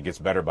nothing. It gets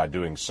better by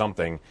doing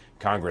something.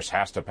 Congress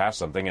has to pass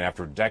something, and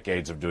after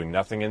decades of doing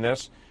nothing in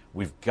this,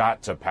 we've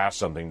got to pass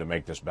something to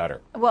make this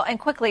better. Well, and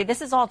quickly,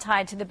 this is all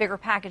tied to the bigger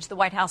package the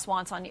White House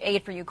wants on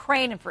aid for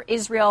Ukraine and for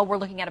Israel. We're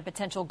looking at a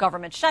potential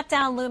government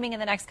shutdown looming in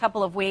the next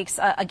couple of weeks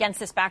against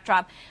this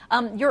backdrop.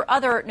 Your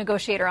other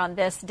negotiator on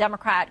this,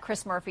 Democrat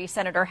Chris Murphy,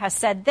 Senator, has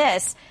said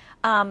this.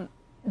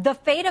 The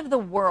fate of the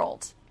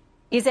world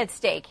is at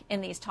stake in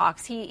these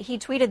talks. He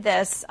tweeted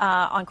this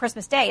on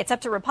Christmas Day. It's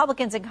up to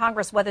Republicans in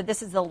Congress whether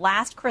this is the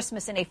last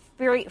Christmas in a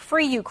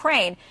free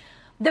Ukraine.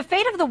 The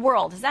fate of the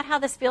world, is that how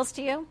this feels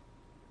to you?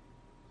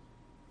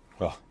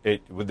 Well,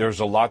 there's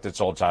a lot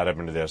that's all tied up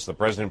into this. The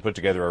president put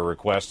together a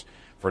request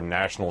for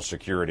national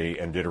security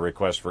and did a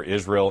request for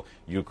Israel,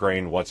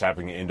 Ukraine, what's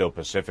happening in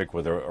Indo-Pacific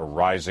with a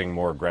rising,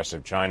 more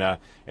aggressive China,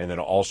 and then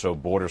also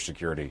border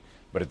security.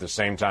 But at the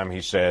same time,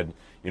 he said,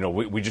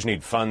 we just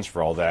need funds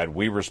for all that.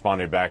 We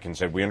responded back and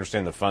said, we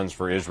understand the funds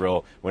for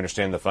Israel. We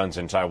understand the funds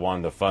in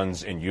Taiwan, the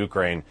funds in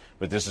Ukraine.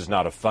 But this is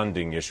not a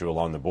funding issue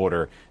along the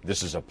border.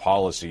 This is a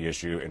policy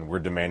issue, and we're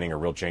demanding a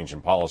real change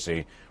in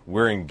policy.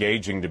 We're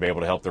engaging to be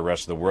able to help the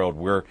rest of the world.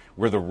 We're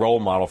the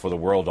role model for the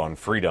world on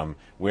freedom.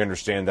 We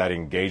understand that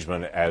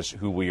engagement as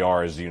who we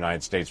are as the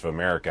United States of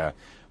America.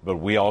 But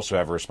we also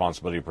have a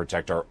responsibility to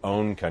protect our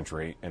own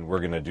country, and we're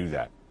going to do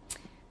that.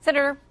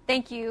 Senator,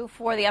 thank you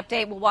for the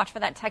update. We'll watch for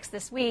that text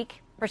this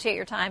week. Appreciate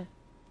your time.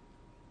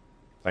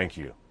 Thank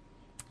you.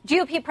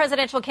 GOP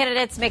presidential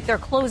candidates make their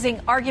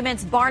closing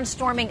arguments,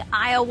 barnstorming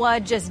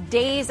Iowa just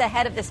days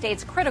ahead of the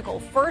state's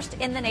critical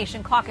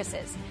first-in-the-nation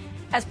caucuses.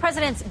 As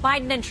Presidents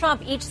Biden and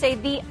Trump each say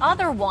the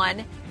other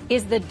one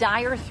is the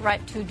dire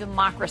threat to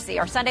democracy.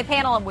 Our Sunday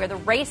panel on where the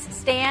race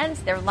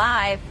stands, they're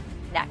live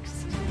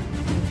next.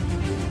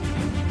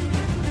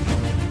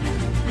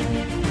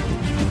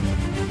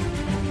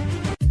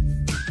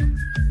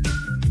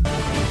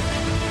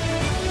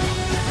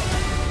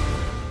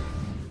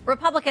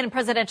 Republican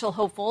presidential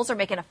hopefuls are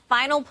making a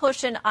final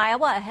push in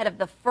Iowa ahead of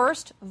the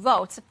first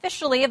votes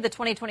officially of the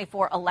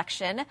 2024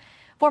 election.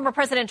 Former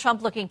President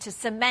Trump looking to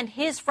cement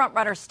his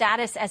frontrunner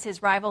status as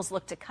his rivals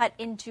look to cut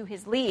into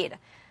his lead.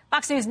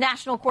 Fox News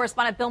national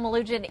correspondent Bill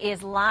Melugin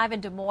is live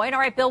in Des Moines. All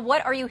right, Bill,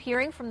 what are you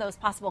hearing from those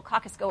possible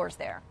caucus goers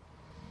there?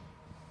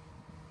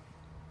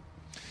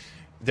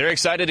 They're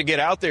excited to get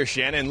out there,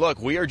 Shannon. Look,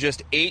 we are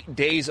just 8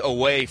 days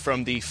away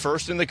from the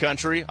first in the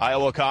country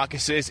Iowa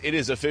caucuses. It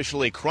is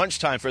officially crunch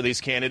time for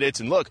these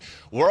candidates. And look,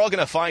 we're all going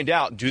to find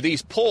out, do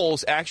these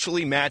polls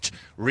actually match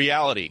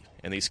reality?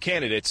 And these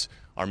candidates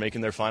are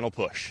making their final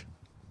push.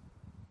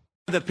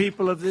 The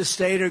people of this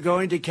state are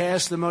going to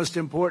cast the most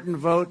important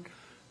vote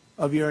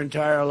of your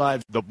entire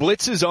life. The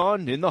blitz is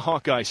on in the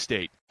Hawkeye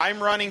State. I'm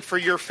running for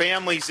your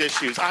family's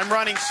issues. I'm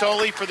running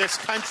solely for this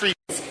country.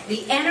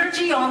 The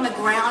energy on the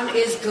ground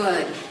is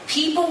good.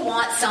 People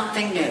want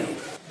something new.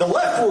 The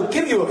left will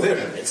give you a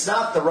vision. It's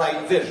not the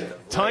right vision.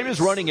 Time is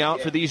running out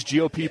for these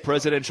GOP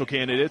presidential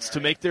candidates to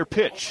make their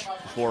pitch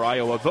before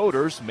Iowa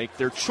voters make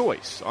their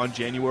choice on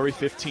January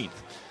 15th.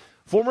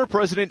 Former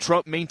President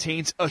Trump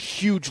maintains a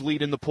huge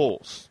lead in the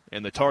polls,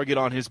 and the target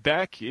on his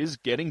back is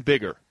getting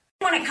bigger.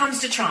 When it comes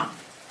to Trump,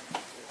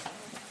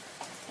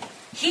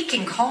 He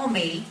can call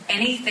me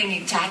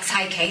anything tax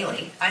hike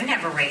Haley. I've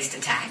never raised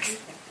a tax.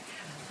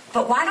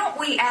 But why don't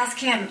we ask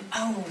him,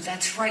 oh,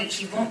 that's right,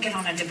 he won't get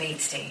on a debate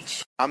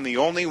stage. I'm the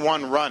only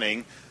one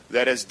running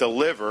that has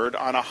delivered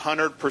on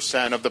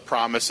 100% of the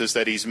promises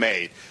that he's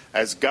made.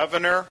 As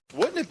governor,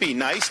 wouldn't it be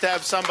nice to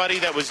have somebody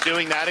that was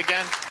doing that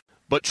again?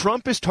 But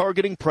Trump is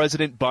targeting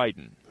President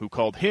Biden, who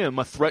called him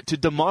a threat to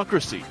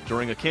democracy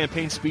during a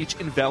campaign speech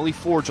in Valley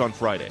Forge on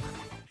Friday.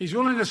 He's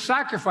willing to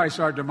sacrifice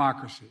our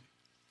democracy,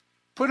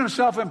 put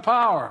himself in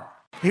power.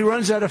 He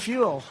runs out of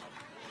fuel.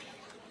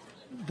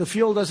 The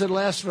fuel doesn't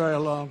last very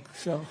long.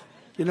 So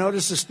you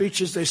notice the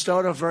speeches, they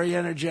start off very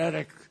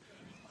energetic.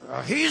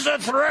 He's a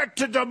threat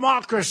to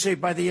democracy.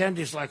 By the end,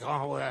 he's like,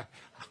 I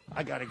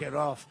got to get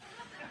off.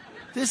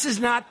 This is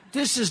not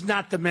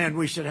the man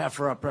we should have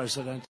for our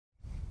president.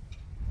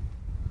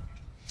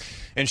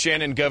 And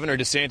Shannon, Governor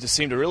DeSantis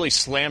seemed to really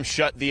slam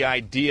shut the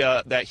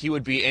idea that he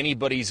would be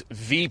anybody's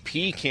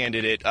VP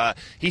candidate.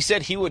 He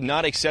said he would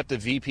not accept the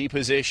VP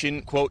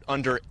position, quote,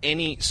 under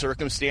any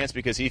circumstance,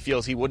 because he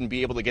feels he wouldn't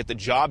be able to get the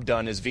job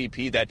done as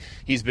VP that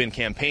he's been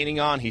campaigning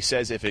on. He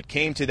says if it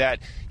came to that,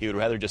 he would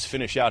rather just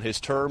finish out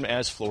his term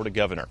as Florida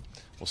governor.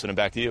 We'll send him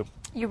back to you.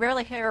 You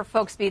rarely hear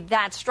folks be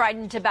that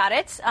strident about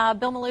it.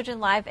 Bill Melugin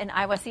live in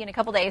Iowa. See you in a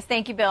couple days.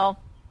 Thank you, Bill.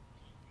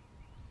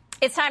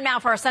 It's time now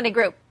for our Sunday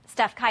Group.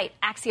 Steph Kite,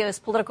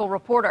 Axios political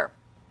reporter.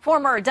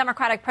 Former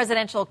Democratic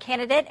presidential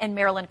candidate and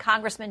Maryland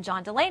Congressman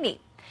John Delaney.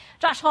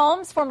 Josh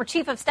Holmes, former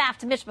chief of staff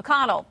to Mitch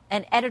McConnell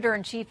and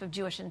editor-in-chief of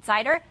Jewish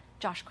Insider.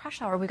 Josh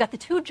Kraushaar. We've got the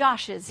two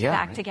Joshes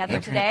back together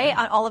today.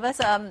 All of us.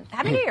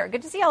 Happy New Year.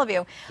 Good to see all of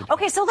you.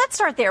 Okay, so let's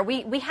start there.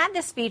 We had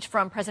this speech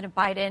from President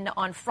Biden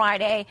on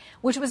Friday,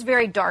 which was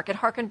very dark. It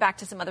harkened back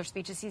to some other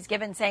speeches he's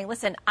given saying,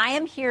 listen, I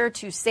am here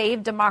to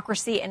save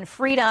democracy and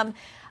freedom.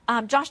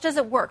 Josh, does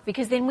it work?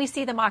 Because then we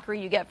see the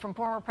mockery you get from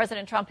former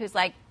President Trump, who's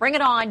like, bring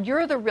it on.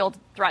 You're the real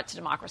threat to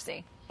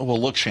democracy. Well,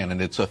 look,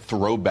 Shannon, it's a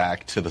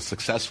throwback to the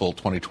successful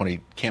 2020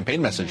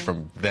 campaign message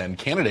from then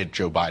candidate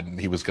Joe Biden.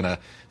 He was going to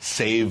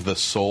save the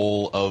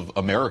soul of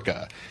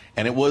America.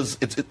 And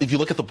if you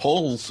look at the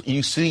polls,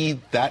 you see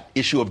that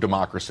issue of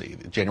democracy,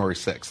 January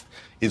 6th,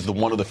 is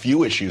one of the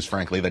few issues,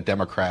 frankly, that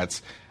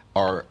Democrats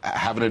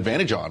have an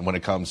advantage on when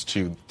it comes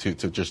to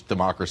just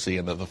democracy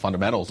and the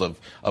fundamentals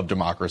of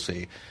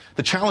democracy.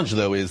 The challenge,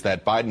 though, is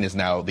that Biden is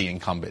now the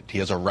incumbent. He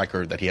has a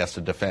record that he has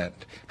to defend.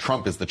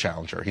 Trump is the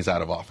challenger. He's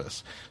out of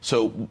office.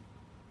 So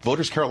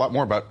voters care a lot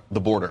more about the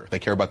border. They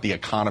care about the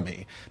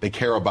economy. They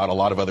care about a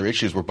lot of other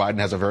issues where Biden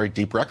has a very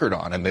deep record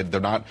on, and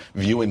they're not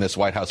viewing this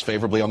White House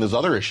favorably on those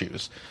other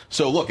issues.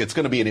 So, look, it's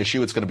going to be an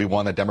issue. It's going to be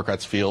one that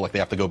Democrats feel like they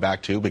have to go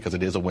back to because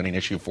it is a winning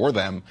issue for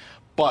them.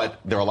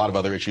 But there are a lot of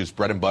other issues,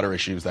 bread and butter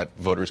issues, that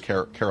voters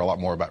care a lot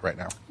more about right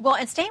now. Well,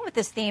 and staying with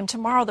this theme,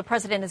 tomorrow the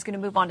president is going to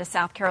move on to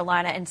South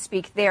Carolina and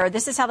speak there.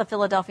 This is how the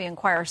Philadelphia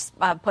Inquirer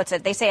puts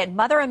it. They say at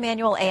Mother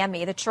Emanuel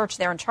AME, the church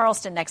there in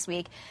Charleston next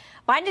week,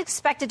 Biden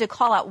expected to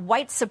call out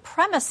white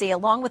supremacy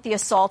along with the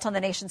assault on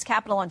the nation's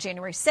capital on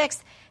January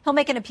 6th. He'll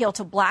make an appeal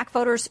to black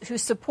voters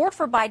whose support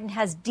for Biden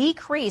has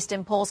decreased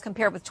in polls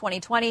compared with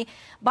 2020.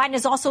 Biden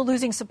is also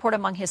losing support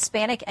among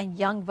Hispanic and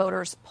young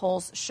voters,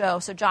 polls show.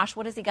 So, Josh,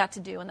 what has he got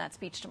to do in that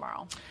speech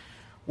tomorrow?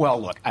 Well,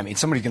 look, I mean,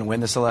 somebody's going to win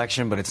this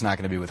election, but it's not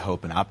going to be with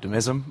hope and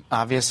optimism,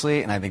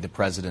 obviously. And I think the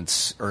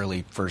president's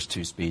early first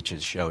two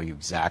speeches show you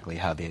exactly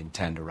how they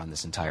intend to run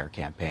this entire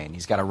campaign.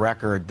 He's got a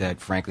record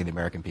that, frankly, the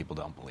American people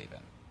don't believe in.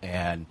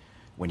 And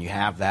when you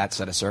have that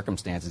set of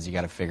circumstances, you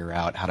got to figure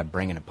out how to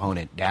bring an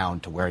opponent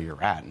down to where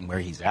you're at. And where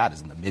he's at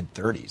is in the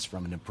mid-30s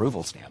from an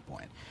approval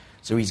standpoint.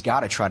 So he's got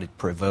to try to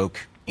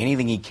provoke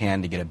anything he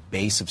can to get a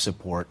base of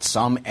support,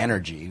 some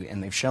energy,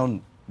 and they've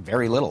shown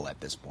very little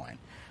at this point.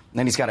 And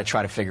then he's got to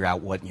try to figure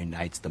out what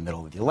unites the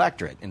middle of the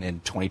electorate. And in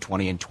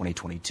 2020 and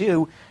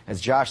 2022,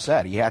 as Josh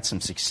said, he had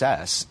some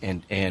success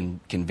in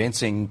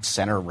convincing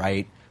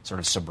center-right sort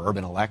of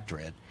suburban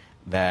electorate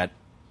that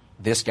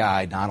this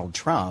guy, Donald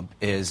Trump,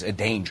 is a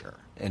danger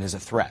and is a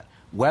threat.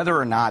 Whether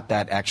or not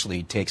that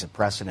actually takes a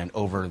precedent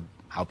over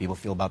how people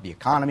feel about the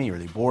economy or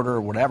the border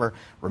or whatever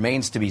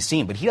remains to be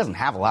seen. But he doesn't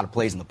have a lot of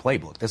plays in the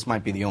playbook. This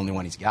might be the only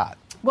one he's got.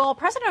 Well,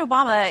 President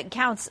Obama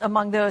counts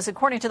among those,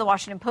 according to the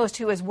Washington Post,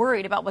 who is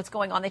worried about what's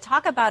going on. They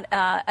talk about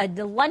a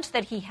lunch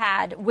that he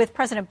had with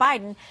President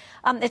Biden.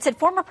 It said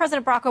former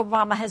President Barack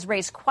Obama has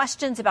raised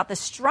questions about the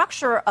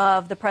structure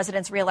of the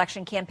president's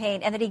reelection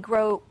campaign and that he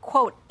grew,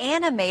 quote,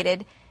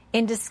 animated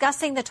in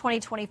discussing the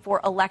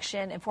 2024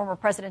 election and former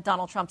President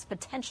Donald Trump's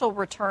potential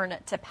return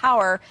to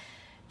power.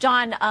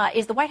 John,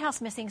 is the White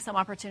House missing some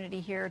opportunity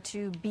here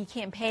to be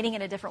campaigning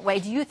in a different way?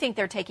 Do you think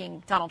they're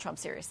taking Donald Trump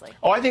seriously?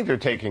 Oh, I think they're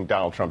taking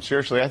Donald Trump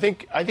seriously. I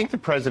think the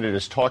president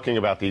is talking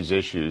about these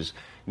issues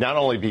not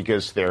only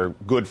because they're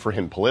good for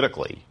him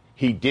politically.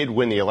 He did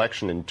win the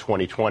election in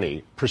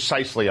 2020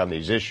 precisely on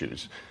these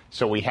issues.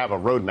 So we have a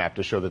roadmap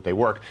to show that they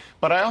work.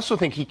 But I also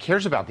think he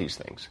cares about these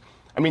things.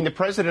 I mean, the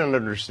president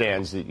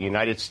understands that the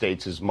United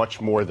States is much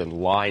more than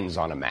lines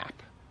on a map.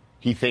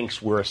 He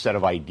thinks we're a set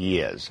of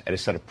ideas and a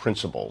set of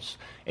principles,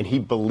 and he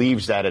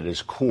believes that at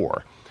his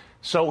core.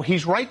 So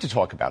he's right to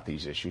talk about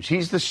these issues.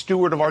 He's the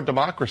steward of our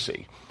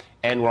democracy.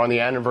 And we're on the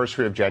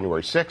anniversary of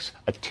January 6th,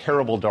 a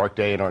terrible, dark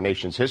day in our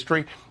nation's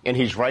history. And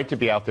he's right to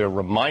be out there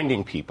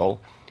reminding people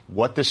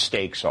what the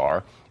stakes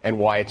are and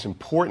why it's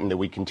important that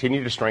we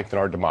continue to strengthen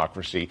our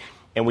democracy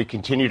and we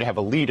continue to have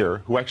a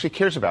leader who actually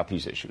cares about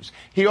these issues.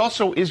 He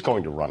also is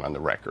going to run on the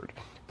record.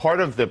 Part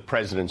of the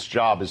president's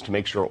job is to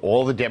make sure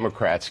all the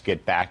Democrats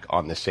get back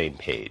on the same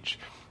page.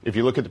 If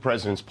you look at the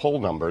president's poll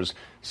numbers,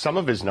 some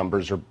of his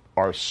numbers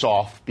are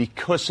soft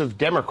because of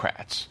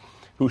Democrats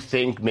who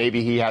think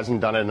maybe he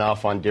hasn't done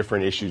enough on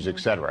different issues, et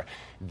cetera.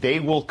 They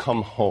will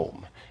come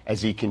home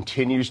as he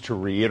continues to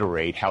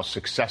reiterate how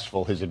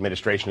successful his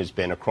administration has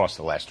been across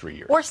the last 3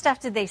 years. Or,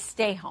 Steph, did they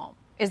stay home?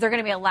 Is there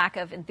going to be a lack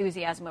of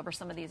enthusiasm over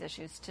some of these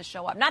issues to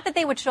show up? Not that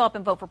they would show up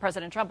and vote for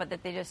President Trump, but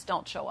that they just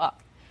don't show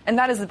up. And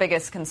that is the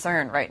biggest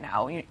concern right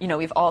now. You know,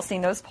 we've all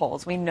seen those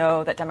polls. We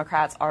know that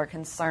Democrats are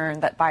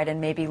concerned that Biden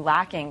may be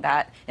lacking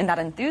that in that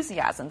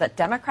enthusiasm that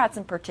Democrats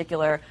in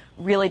particular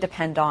really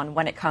depend on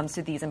when it comes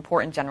to these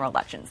important general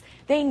elections.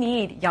 They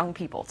need young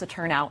people to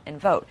turn out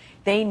and vote.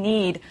 They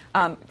need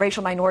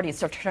racial minorities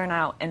to turn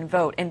out and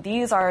vote. And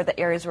these are the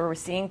areas where we're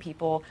seeing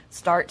people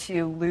start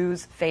to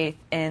lose faith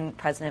in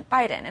President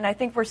Biden. And I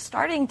think we're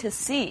starting to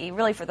see,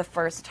 really for the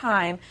first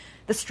time,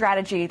 the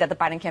strategy that the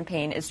Biden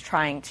campaign is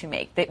trying to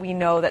make. That we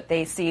know that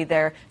they see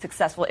their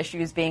successful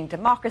issues being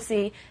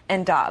democracy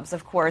and Dobbs,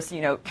 of course,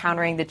 you know,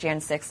 countering the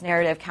Jan 6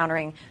 narrative,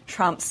 countering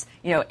Trump's,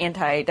 you know,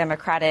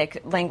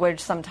 anti-democratic language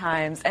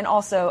sometimes, and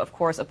also, of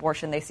course,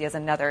 abortion they see as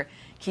another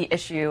key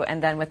issue.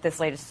 And then with this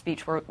latest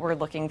speech we're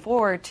looking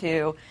forward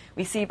to,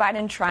 we see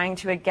Biden trying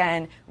to,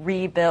 again,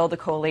 rebuild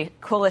the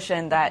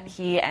coalition that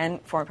he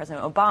and former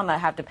President Obama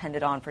have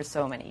depended on for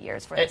so many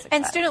years for their success.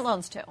 And student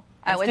loans, too.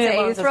 I would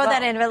say you throw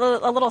that in,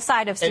 a little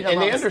side of student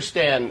loans. And they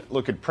understand,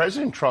 look, at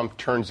President Trump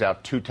turns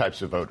out two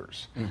types of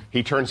voters.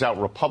 He turns out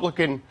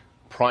Republican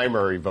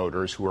primary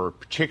voters who are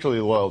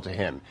particularly loyal to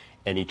him.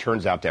 And he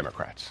turns out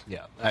Democrats.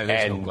 Yeah,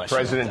 and no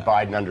President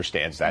Biden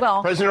understands that.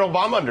 Well, President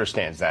Obama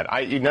understands that.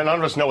 None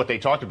of us know what they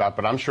talked about,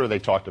 but I'm sure they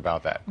talked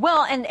about that.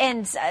 Well,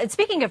 and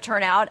speaking of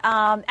turnout,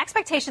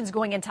 expectations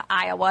going into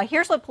Iowa.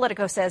 Here's what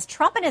Politico says.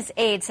 Trump and his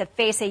aides have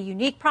faced a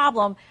unique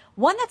problem,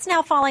 one that's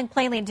now falling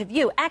plainly into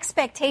view.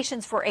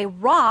 Expectations for a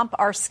romp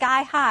are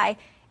sky high,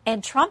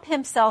 and Trump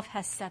himself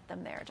has set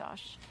them there,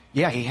 Josh.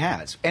 Yeah, he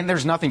has. And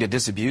there's nothing to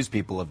disabuse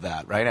people of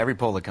that, right? Every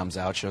poll that comes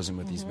out shows him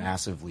with these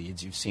massive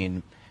leads. You've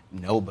seen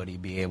nobody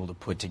be able to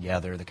put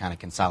together the kind of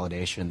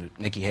consolidation that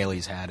Nikki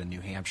Haley's had in New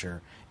Hampshire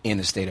in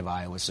the state of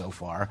Iowa so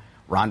far.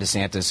 Ron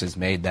DeSantis has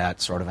made that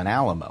sort of an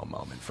Alamo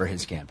moment for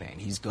his campaign.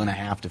 He's going to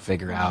have to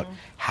figure out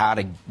how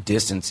to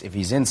distance. If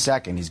he's in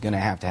second, he's going to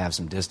have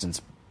some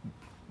distance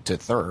to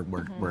third,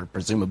 where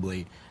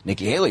presumably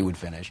Nikki Haley would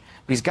finish.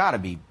 But he's got to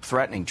be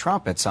threatening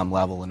Trump at some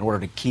level in order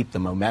to keep the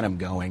momentum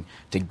going,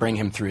 to bring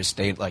him through a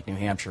state like New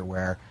Hampshire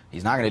where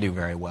he's not going to do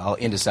very well,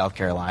 into South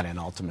Carolina and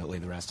ultimately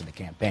the rest of the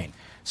campaign.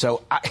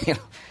 So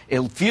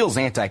it feels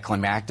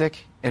anticlimactic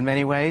in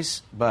many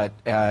ways, but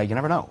you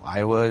never know.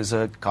 Iowa is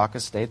a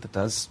caucus state that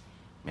does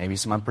maybe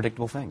some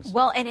unpredictable things.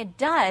 Well, and it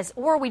does,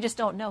 or we just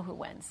don't know who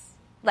wins.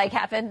 Like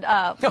happened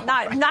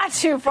not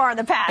too far in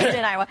the past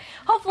in Iowa.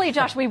 Hopefully,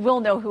 Josh, we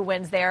will know who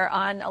wins there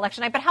on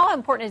election night. But how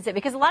important is it?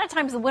 Because a lot of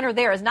times the winner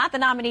there is not the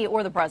nominee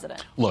or the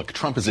president. Look,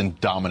 Trump is in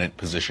dominant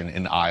position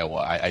in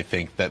Iowa. I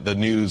think that the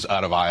news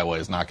out of Iowa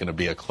is not going to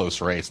be a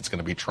close race. It's going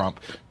to be Trump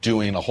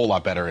doing a whole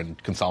lot better in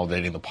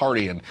consolidating the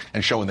party and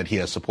showing that he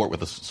has support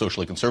with the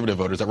socially conservative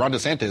voters that Ron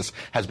DeSantis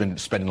has been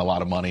spending a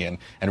lot of money and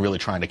really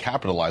trying to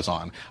capitalize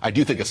on. I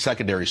do think a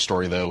secondary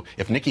story, though,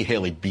 if Nikki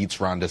Haley beats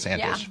Ron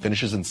DeSantis,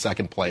 finishes in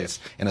second place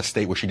in a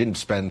state where she didn't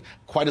spend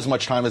quite as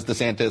much time as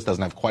DeSantis,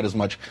 doesn't have quite as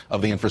much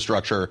of the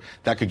infrastructure,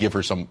 that could give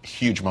her some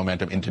huge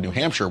momentum into New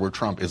Hampshire, where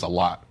Trump is a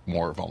lot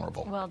more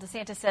vulnerable. Well,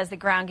 DeSantis says the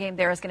ground game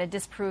there is going to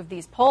disprove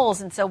these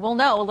polls, and so we'll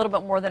know a little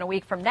bit more than a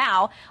week from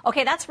now.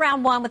 Okay, that's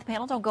round one with the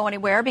panel. Don't go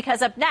anywhere,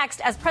 because up next,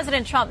 as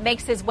President Trump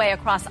makes his way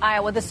across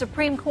Iowa, the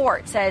Supreme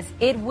Court says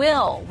it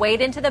will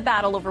wade into the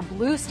battle over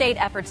blue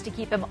state efforts to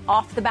keep him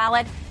off the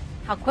ballot.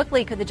 How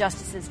quickly could the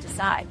justices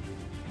decide?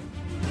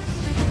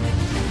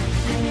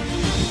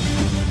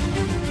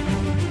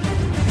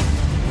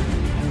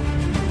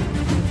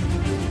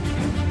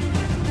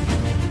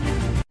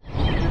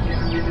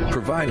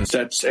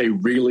 That's a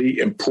really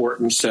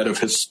important set of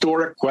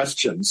historic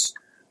questions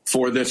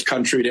for this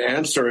country to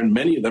answer, and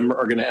many of them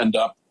are going to end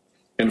up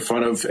in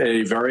front of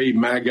a very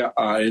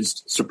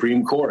MAGA-ized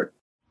Supreme Court.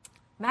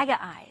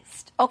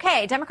 MAGA-ized.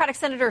 Okay, Democratic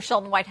Senator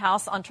Sheldon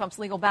Whitehouse on Trump's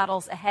legal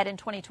battles ahead in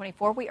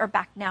 2024. We are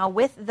back now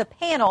with the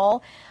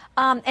panel.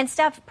 And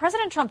Steph,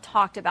 President Trump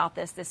talked about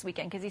this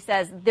weekend because he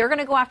says they're going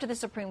to go after the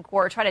Supreme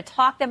Court, try to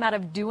talk them out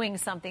of doing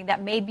something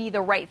that may be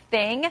the right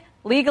thing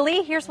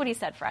legally. Here's what he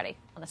said Friday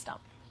on the stump.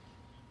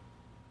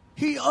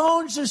 He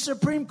owns the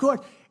Supreme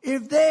Court.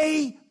 If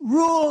they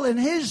rule in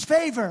his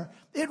favor,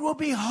 it will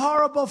be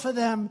horrible for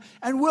them,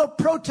 and we'll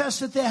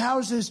protest at their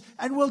houses,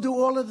 and we'll do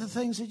all of the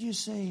things that you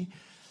see.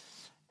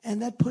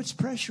 And that puts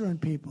pressure on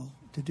people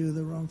to do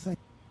the wrong thing.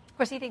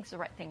 course, he thinks the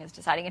right thing is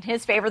deciding in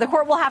his favor. The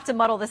court will have to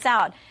muddle this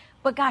out.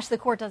 But gosh, the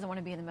court doesn't want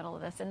to be in the middle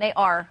of this, and they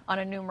are on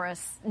a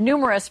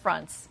numerous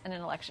fronts in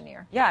an election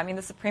year. Yeah, I mean,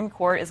 the Supreme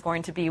Court is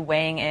going to be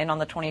weighing in on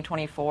the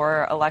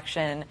 2024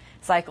 election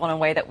cycle in a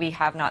way that we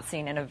have not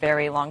seen in a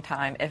very long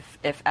time,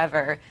 if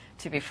ever,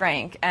 to be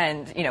frank.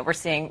 And, you know, we're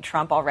seeing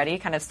Trump already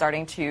kind of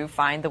starting to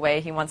find the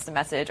way he wants to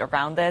message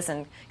around this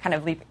and kind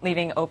of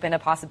leaving open a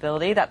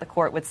possibility that the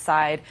court would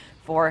side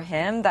for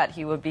him, that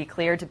he would be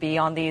cleared to be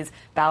on these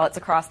ballots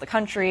across the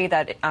country,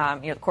 that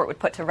the court would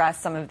put to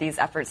rest some of these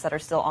efforts that are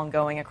still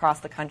ongoing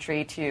across the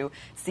country to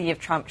see if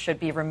Trump should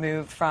be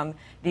removed from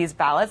these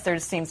ballots. There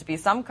seems to be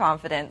some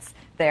confidence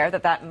there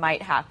that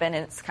might happen,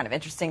 and it's kind of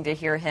interesting to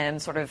hear him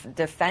sort of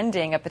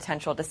defending a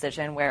potential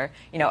decision where,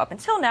 you know, up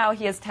until now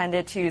he has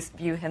tended to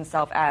view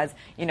himself as,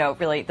 you know,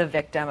 really the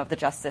victim of the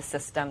justice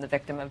system, the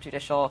victim of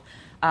judicial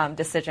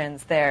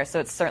decisions there. So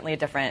it's certainly a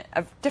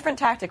different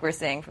tactic we're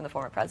seeing from the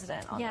former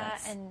president on this.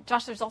 Yeah, and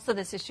Josh, there's also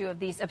this issue of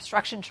these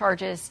obstruction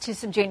charges to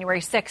some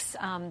January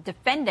 6th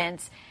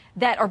defendants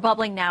that are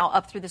bubbling now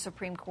up through the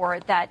Supreme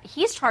Court, that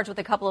he's charged with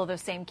a couple of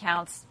those same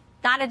counts.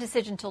 Not a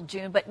decision till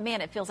June, but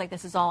man, it feels like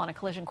this is all on a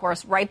collision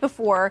course right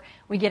before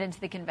we get into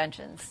the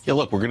conventions. Yeah,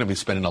 look, we're going to be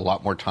spending a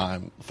lot more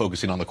time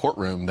focusing on the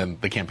courtroom than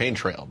the campaign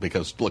trail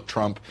because, look,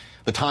 Trump,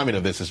 the timing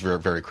of this is very,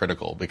 very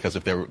critical because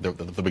if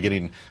the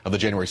beginning of the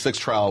January 6th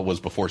trial was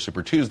before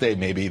Super Tuesday,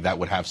 maybe that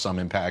would have some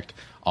impact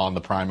on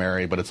the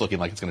primary, but it's looking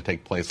like it's going to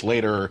take place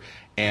later.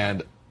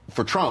 And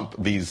for Trump,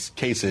 these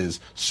cases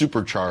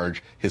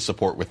supercharge his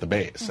support with the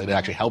base. It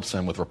actually helps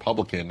him with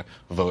Republican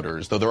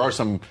voters. Though there are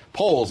some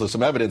polls, there's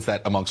some evidence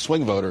that among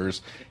swing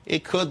voters, there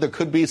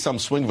could be some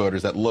swing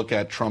voters that look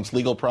at Trump's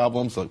legal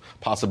problems, the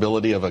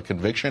possibility of a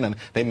conviction, and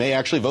they may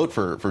actually vote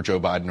for Joe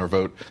Biden or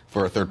vote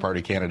for a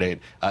third-party candidate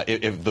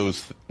if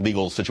those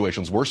legal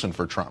situations worsen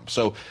for Trump.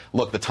 So,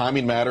 look, the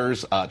timing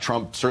matters.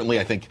 Trump certainly,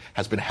 I think,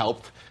 has been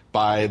helped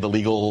by the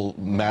legal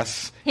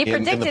mess he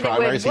in the primaries. He predicted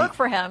it would work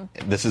for him.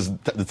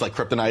 It's like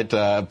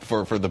kryptonite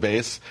for the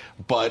base,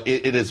 but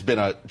it has been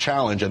a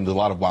challenge and a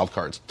lot of wild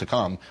cards to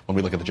come when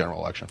we look at the general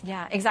election.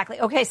 Yeah,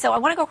 exactly. Okay, so I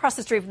want to go across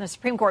the street from the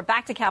Supreme Court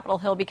back to Capitol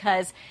Hill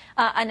because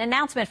an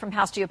announcement from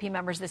House GOP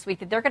members this week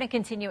that they're going to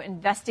continue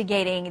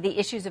investigating the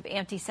issues of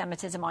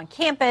anti-Semitism on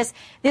campus.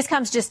 This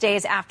comes just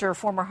days after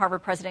former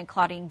Harvard President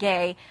Claudine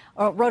Gay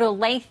wrote a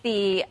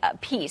lengthy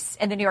piece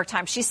in the New York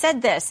Times. She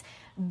said this: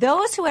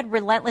 those who had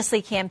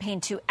relentlessly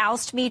campaigned to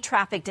oust me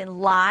trafficked in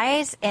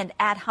lies and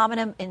ad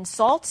hominem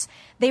insults.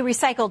 They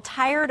recycled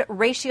tired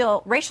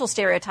racial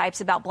stereotypes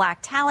about black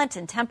talent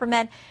and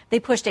temperament. They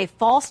pushed a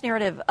false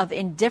narrative of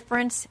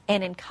indifference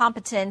and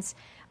incompetence.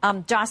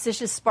 Josh,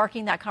 this is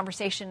sparking that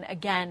conversation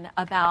again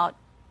about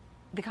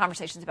the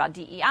conversations about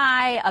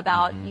DEI,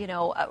 about,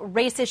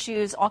 race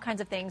issues, all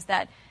kinds of things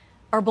that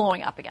are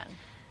blowing up again.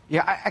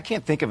 Yeah, I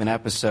can't think of an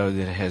episode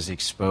that has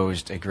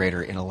exposed a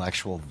greater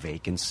intellectual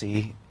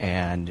vacancy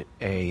and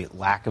a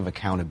lack of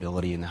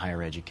accountability in the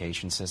higher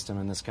education system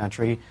in this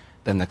country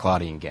than the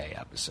Claudine Gay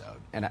episode.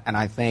 And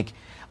I think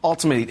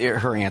ultimately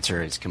her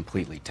answer is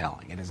completely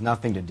telling. It has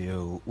nothing to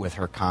do with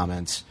her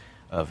comments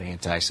of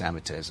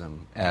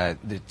anti-Semitism that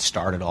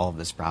started all of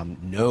this problem.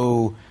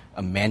 No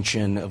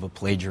mention of a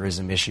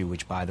plagiarism issue,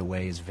 which, by the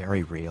way, is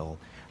very real.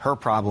 Her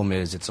problem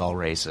is it's all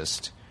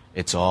racist.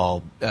 It's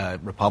all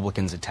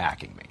Republicans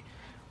attacking me.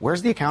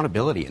 Where's the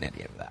accountability in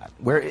any of that?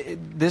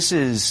 This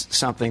is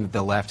something that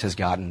the left has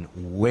gotten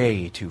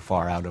way too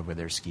far out over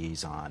their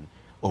skis on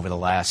over the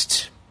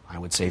last, I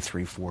would say,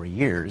 3-4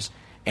 years.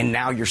 And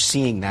now you're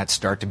seeing that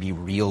start to be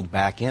reeled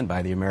back in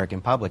by the American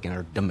public and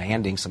are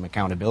demanding some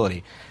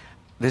accountability.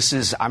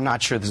 I'm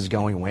not sure this is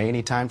going away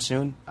anytime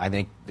soon. I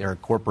think there are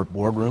corporate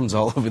boardrooms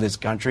all over this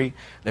country.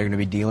 They're going to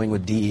be dealing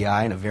with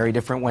DEI in a very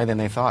different way than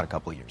they thought a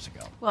couple of years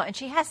ago. Well, and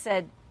she has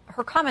said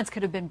her comments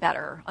could have been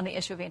better on the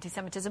issue of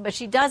anti-Semitism, but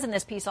she does in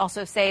this piece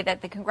also say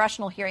that the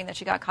congressional hearing that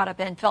she got caught up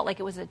in felt like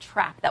it was a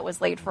trap that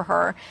was laid for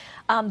her.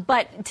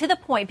 But to the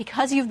point,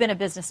 because you've been a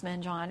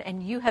businessman, John,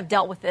 and you have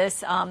dealt with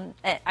this, I'm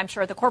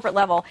sure at the corporate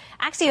level,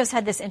 Axios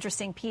had this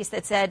interesting piece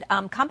that said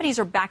companies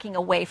are backing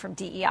away from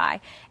DEI.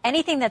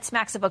 Anything that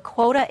smacks of a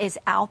quota is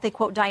out. They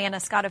quote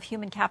Diana Scott of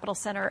Human Capital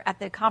Center at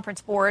the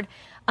conference board.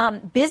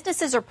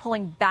 Businesses are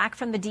pulling back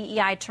from the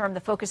DEI term. The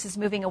focus is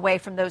moving away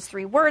from those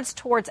three words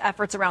towards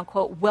efforts around,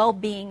 quote,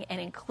 well-being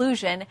and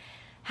inclusion.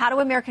 How do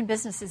American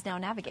businesses now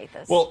navigate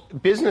this? Well,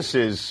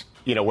 businesses,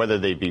 whether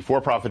they be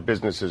for-profit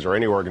businesses or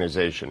any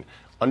organization,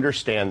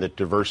 understand that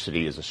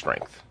diversity is a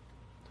strength,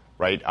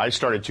 right? I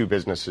started 2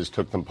 businesses,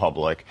 took them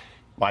public.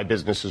 My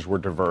businesses were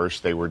diverse.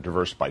 They were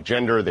diverse by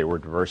gender. They were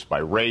diverse by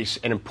race.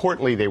 And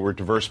importantly, they were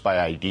diverse by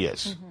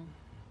ideas. Mm-hmm.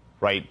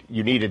 Right?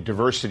 You need a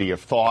diversity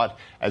of thought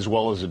as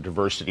well as a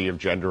diversity of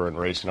gender and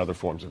race and other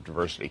forms of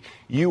diversity.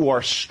 You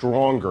are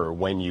stronger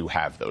when you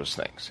have those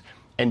things.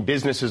 And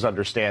businesses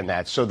understand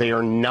that, so they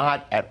are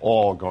not at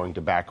all going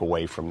to back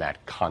away from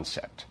that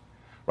concept.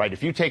 Right?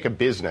 If you take a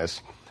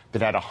business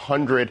that had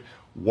 100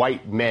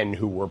 white men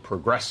who were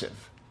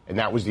progressive, and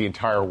that was the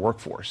entire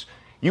workforce,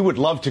 you would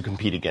love to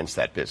compete against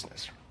that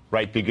business,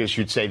 right? Because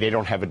you'd say they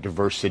don't have a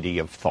diversity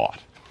of thought.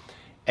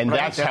 And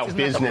that's how business.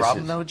 Isn't that the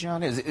problem, though,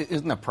 John?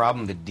 Isn't the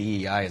problem that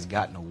DEI has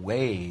gotten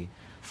away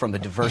from the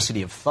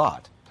diversity of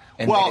thought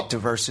and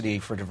diversity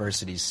for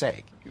diversity's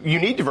sake? You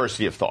need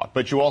diversity of thought,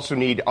 but you also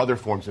need other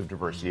forms of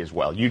diversity as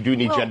well. You do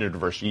need gender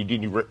diversity. You do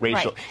need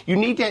racial. Right. You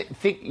need to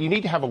think. You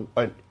need to have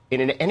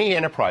in any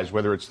enterprise,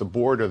 whether it's the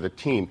board or the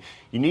team,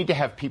 you need to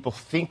have people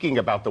thinking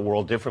about the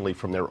world differently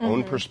from their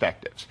own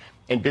perspectives.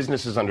 And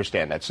businesses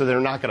understand that, so they're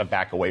not going to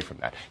back away from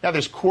that. Now,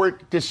 there's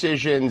court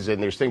decisions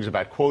and there's things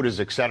about quotas,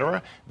 et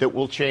cetera, that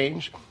will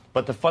change.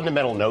 But the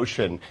fundamental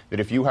notion that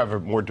if you have a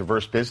more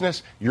diverse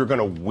business, you're going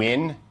to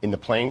win in the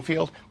playing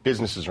field,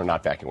 businesses are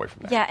not backing away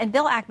from that. Yeah, and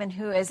Bill Ackman,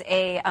 who is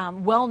a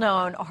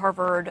well-known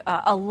Harvard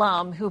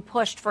alum who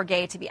pushed for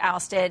Gay to be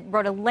ousted,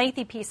 wrote a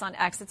lengthy piece on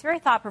X. It's very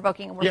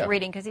thought-provoking and worth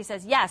reading because he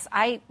says, yes,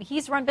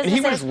 he's run businesses.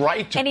 And he was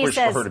right to push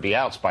for her to be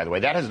ousted, by the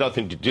way. That has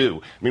nothing to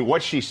do. I mean,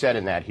 what she said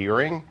in that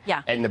hearing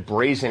and the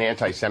brazen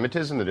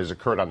anti-Semitism that has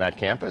occurred on that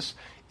campus,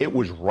 it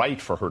was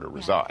right for her to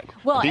resign.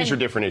 Well, these are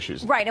different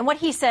issues. Right. And what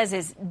he says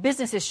is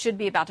businesses should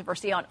be about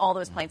diversity on all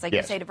those planes. Like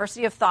you say,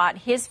 diversity of thought.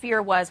 His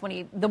fear was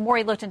the more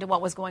he looked into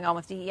what was going on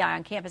with DEI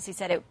on campus, he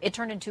said it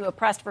turned into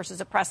oppressed versus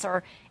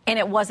oppressor, and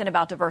it wasn't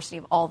about diversity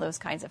of all those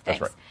kinds of things.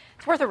 That's right.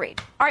 It's worth a read.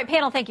 All right,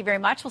 panel, thank you very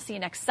much. We'll see you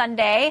next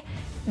Sunday.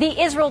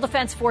 The Israel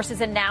Defense Forces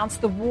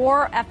announced the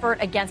war effort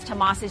against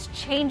Hamas is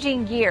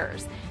changing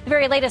gears. The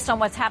very latest on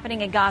what's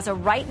happening in Gaza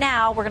right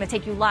now. We're going to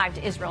take you live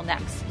to Israel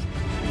next.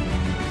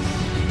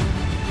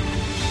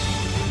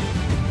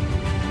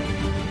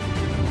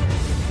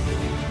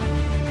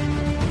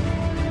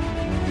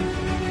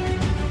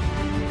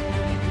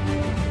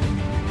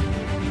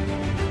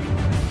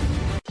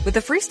 With the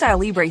Freestyle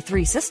Libre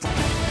 3 system.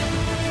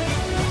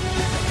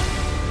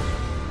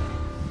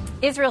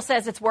 Israel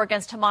says its war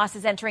against Hamas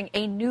is entering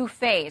a new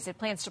phase. It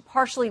plans to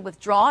partially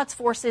withdraw its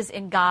forces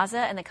in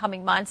Gaza in the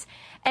coming months,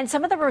 and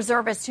some of the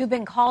reservists who've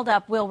been called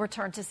up will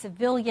return to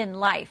civilian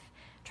life.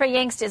 Trey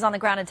Yangst is on the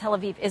ground in Tel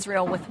Aviv,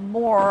 Israel, with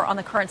more on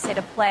the current state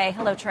of play.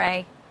 Hello,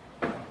 Trey.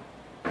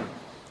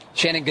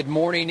 Shannon, good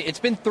morning.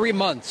 It's been 3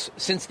 months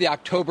since the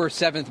October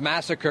 7th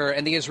massacre,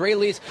 and the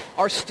Israelis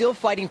are still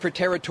fighting for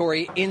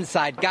territory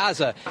inside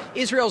Gaza.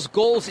 Israel's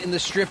goals in the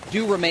Strip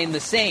do remain the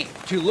same,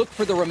 to look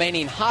for the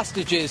remaining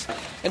hostages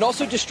and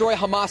also destroy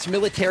Hamas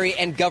military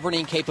and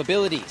governing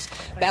capabilities.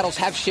 Battles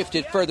have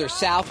shifted further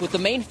south, with the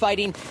main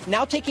fighting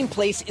now taking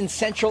place in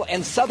central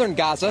and southern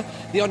Gaza.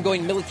 The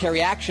ongoing military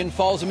action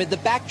falls amid the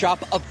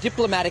backdrop of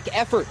diplomatic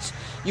efforts.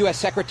 U.S.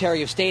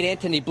 Secretary of State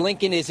Antony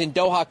Blinken is in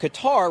Doha,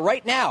 Qatar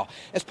right now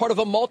as part of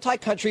a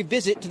multi-country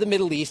visit to the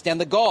Middle East and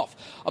the Gulf.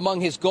 Among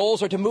his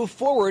goals are to move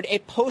forward a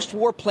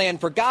post-war plan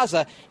for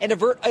Gaza and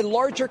avert a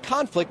larger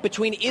conflict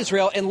between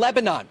Israel and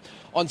Lebanon.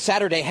 On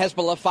Saturday,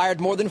 Hezbollah fired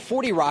more than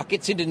 40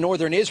 rockets into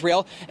northern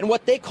Israel in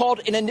what they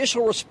called an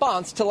initial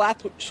response to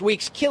last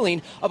week's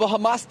killing of a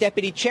Hamas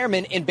deputy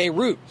chairman in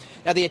Beirut.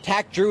 Now, the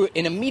attack drew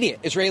an immediate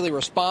Israeli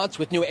response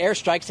with new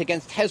airstrikes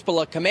against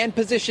Hezbollah command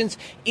positions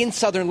in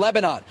southern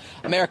Lebanon.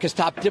 America's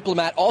top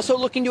diplomat also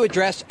looking to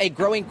address a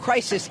growing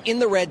crisis in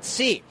the Red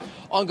Sea.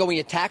 Ongoing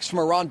attacks from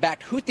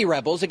Iran-backed Houthi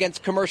rebels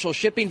against commercial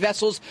shipping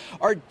vessels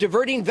are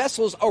diverting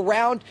vessels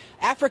around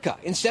Africa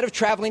instead of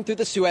traveling through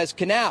the Suez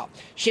Canal.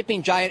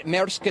 Shipping giant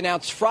Maersk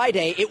announced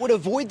Friday it would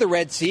avoid the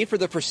Red Sea for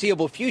the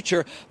foreseeable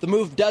future. The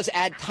move does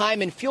add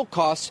time and fuel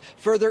costs,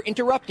 further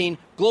interrupting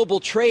global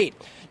trade.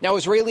 Now,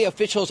 Israeli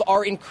officials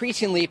are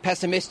increasingly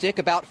pessimistic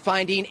about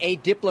finding a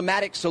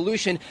diplomatic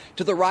solution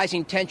to the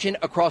rising tension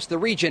across the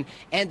region,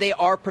 and they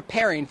are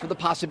preparing for the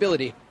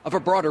possibility of a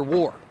broader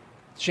war.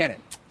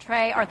 Shannon.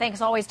 Trey, our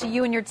thanks always to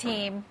you and your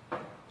team.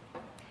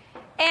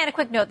 And a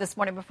quick note this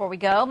morning before we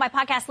go. My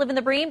podcast, Living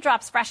the Bream,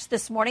 drops fresh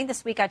this morning.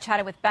 This week, I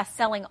chatted with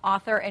best-selling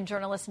author and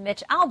journalist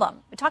Mitch Albom.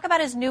 We talk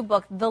about his new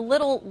book, The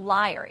Little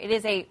Liar. It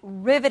is a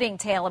riveting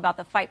tale about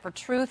the fight for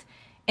truth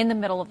in the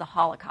middle of the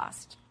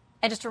Holocaust.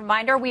 And just a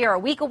reminder, we are a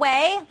week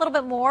away, a little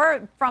bit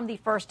more, from the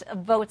first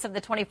votes of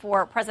the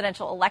 2024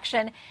 presidential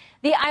election.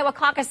 The Iowa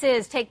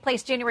caucuses take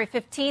place January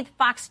 15th.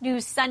 Fox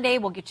News Sunday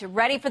will get you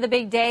ready for the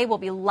big day. We'll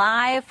be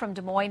live from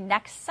Des Moines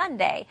next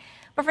Sunday.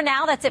 But for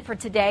now, that's it for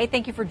today.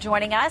 Thank you for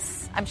joining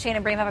us. I'm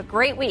Shannon Bream. Have a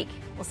great week.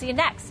 We'll see you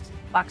next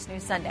Fox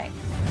News Sunday.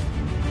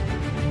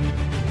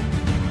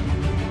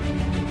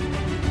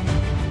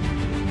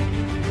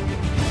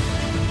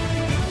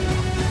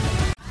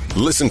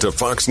 Listen to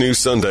Fox News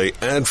Sunday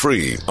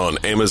ad-free on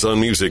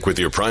Amazon Music with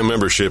your Prime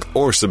membership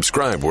or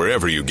subscribe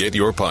wherever you get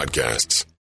your podcasts.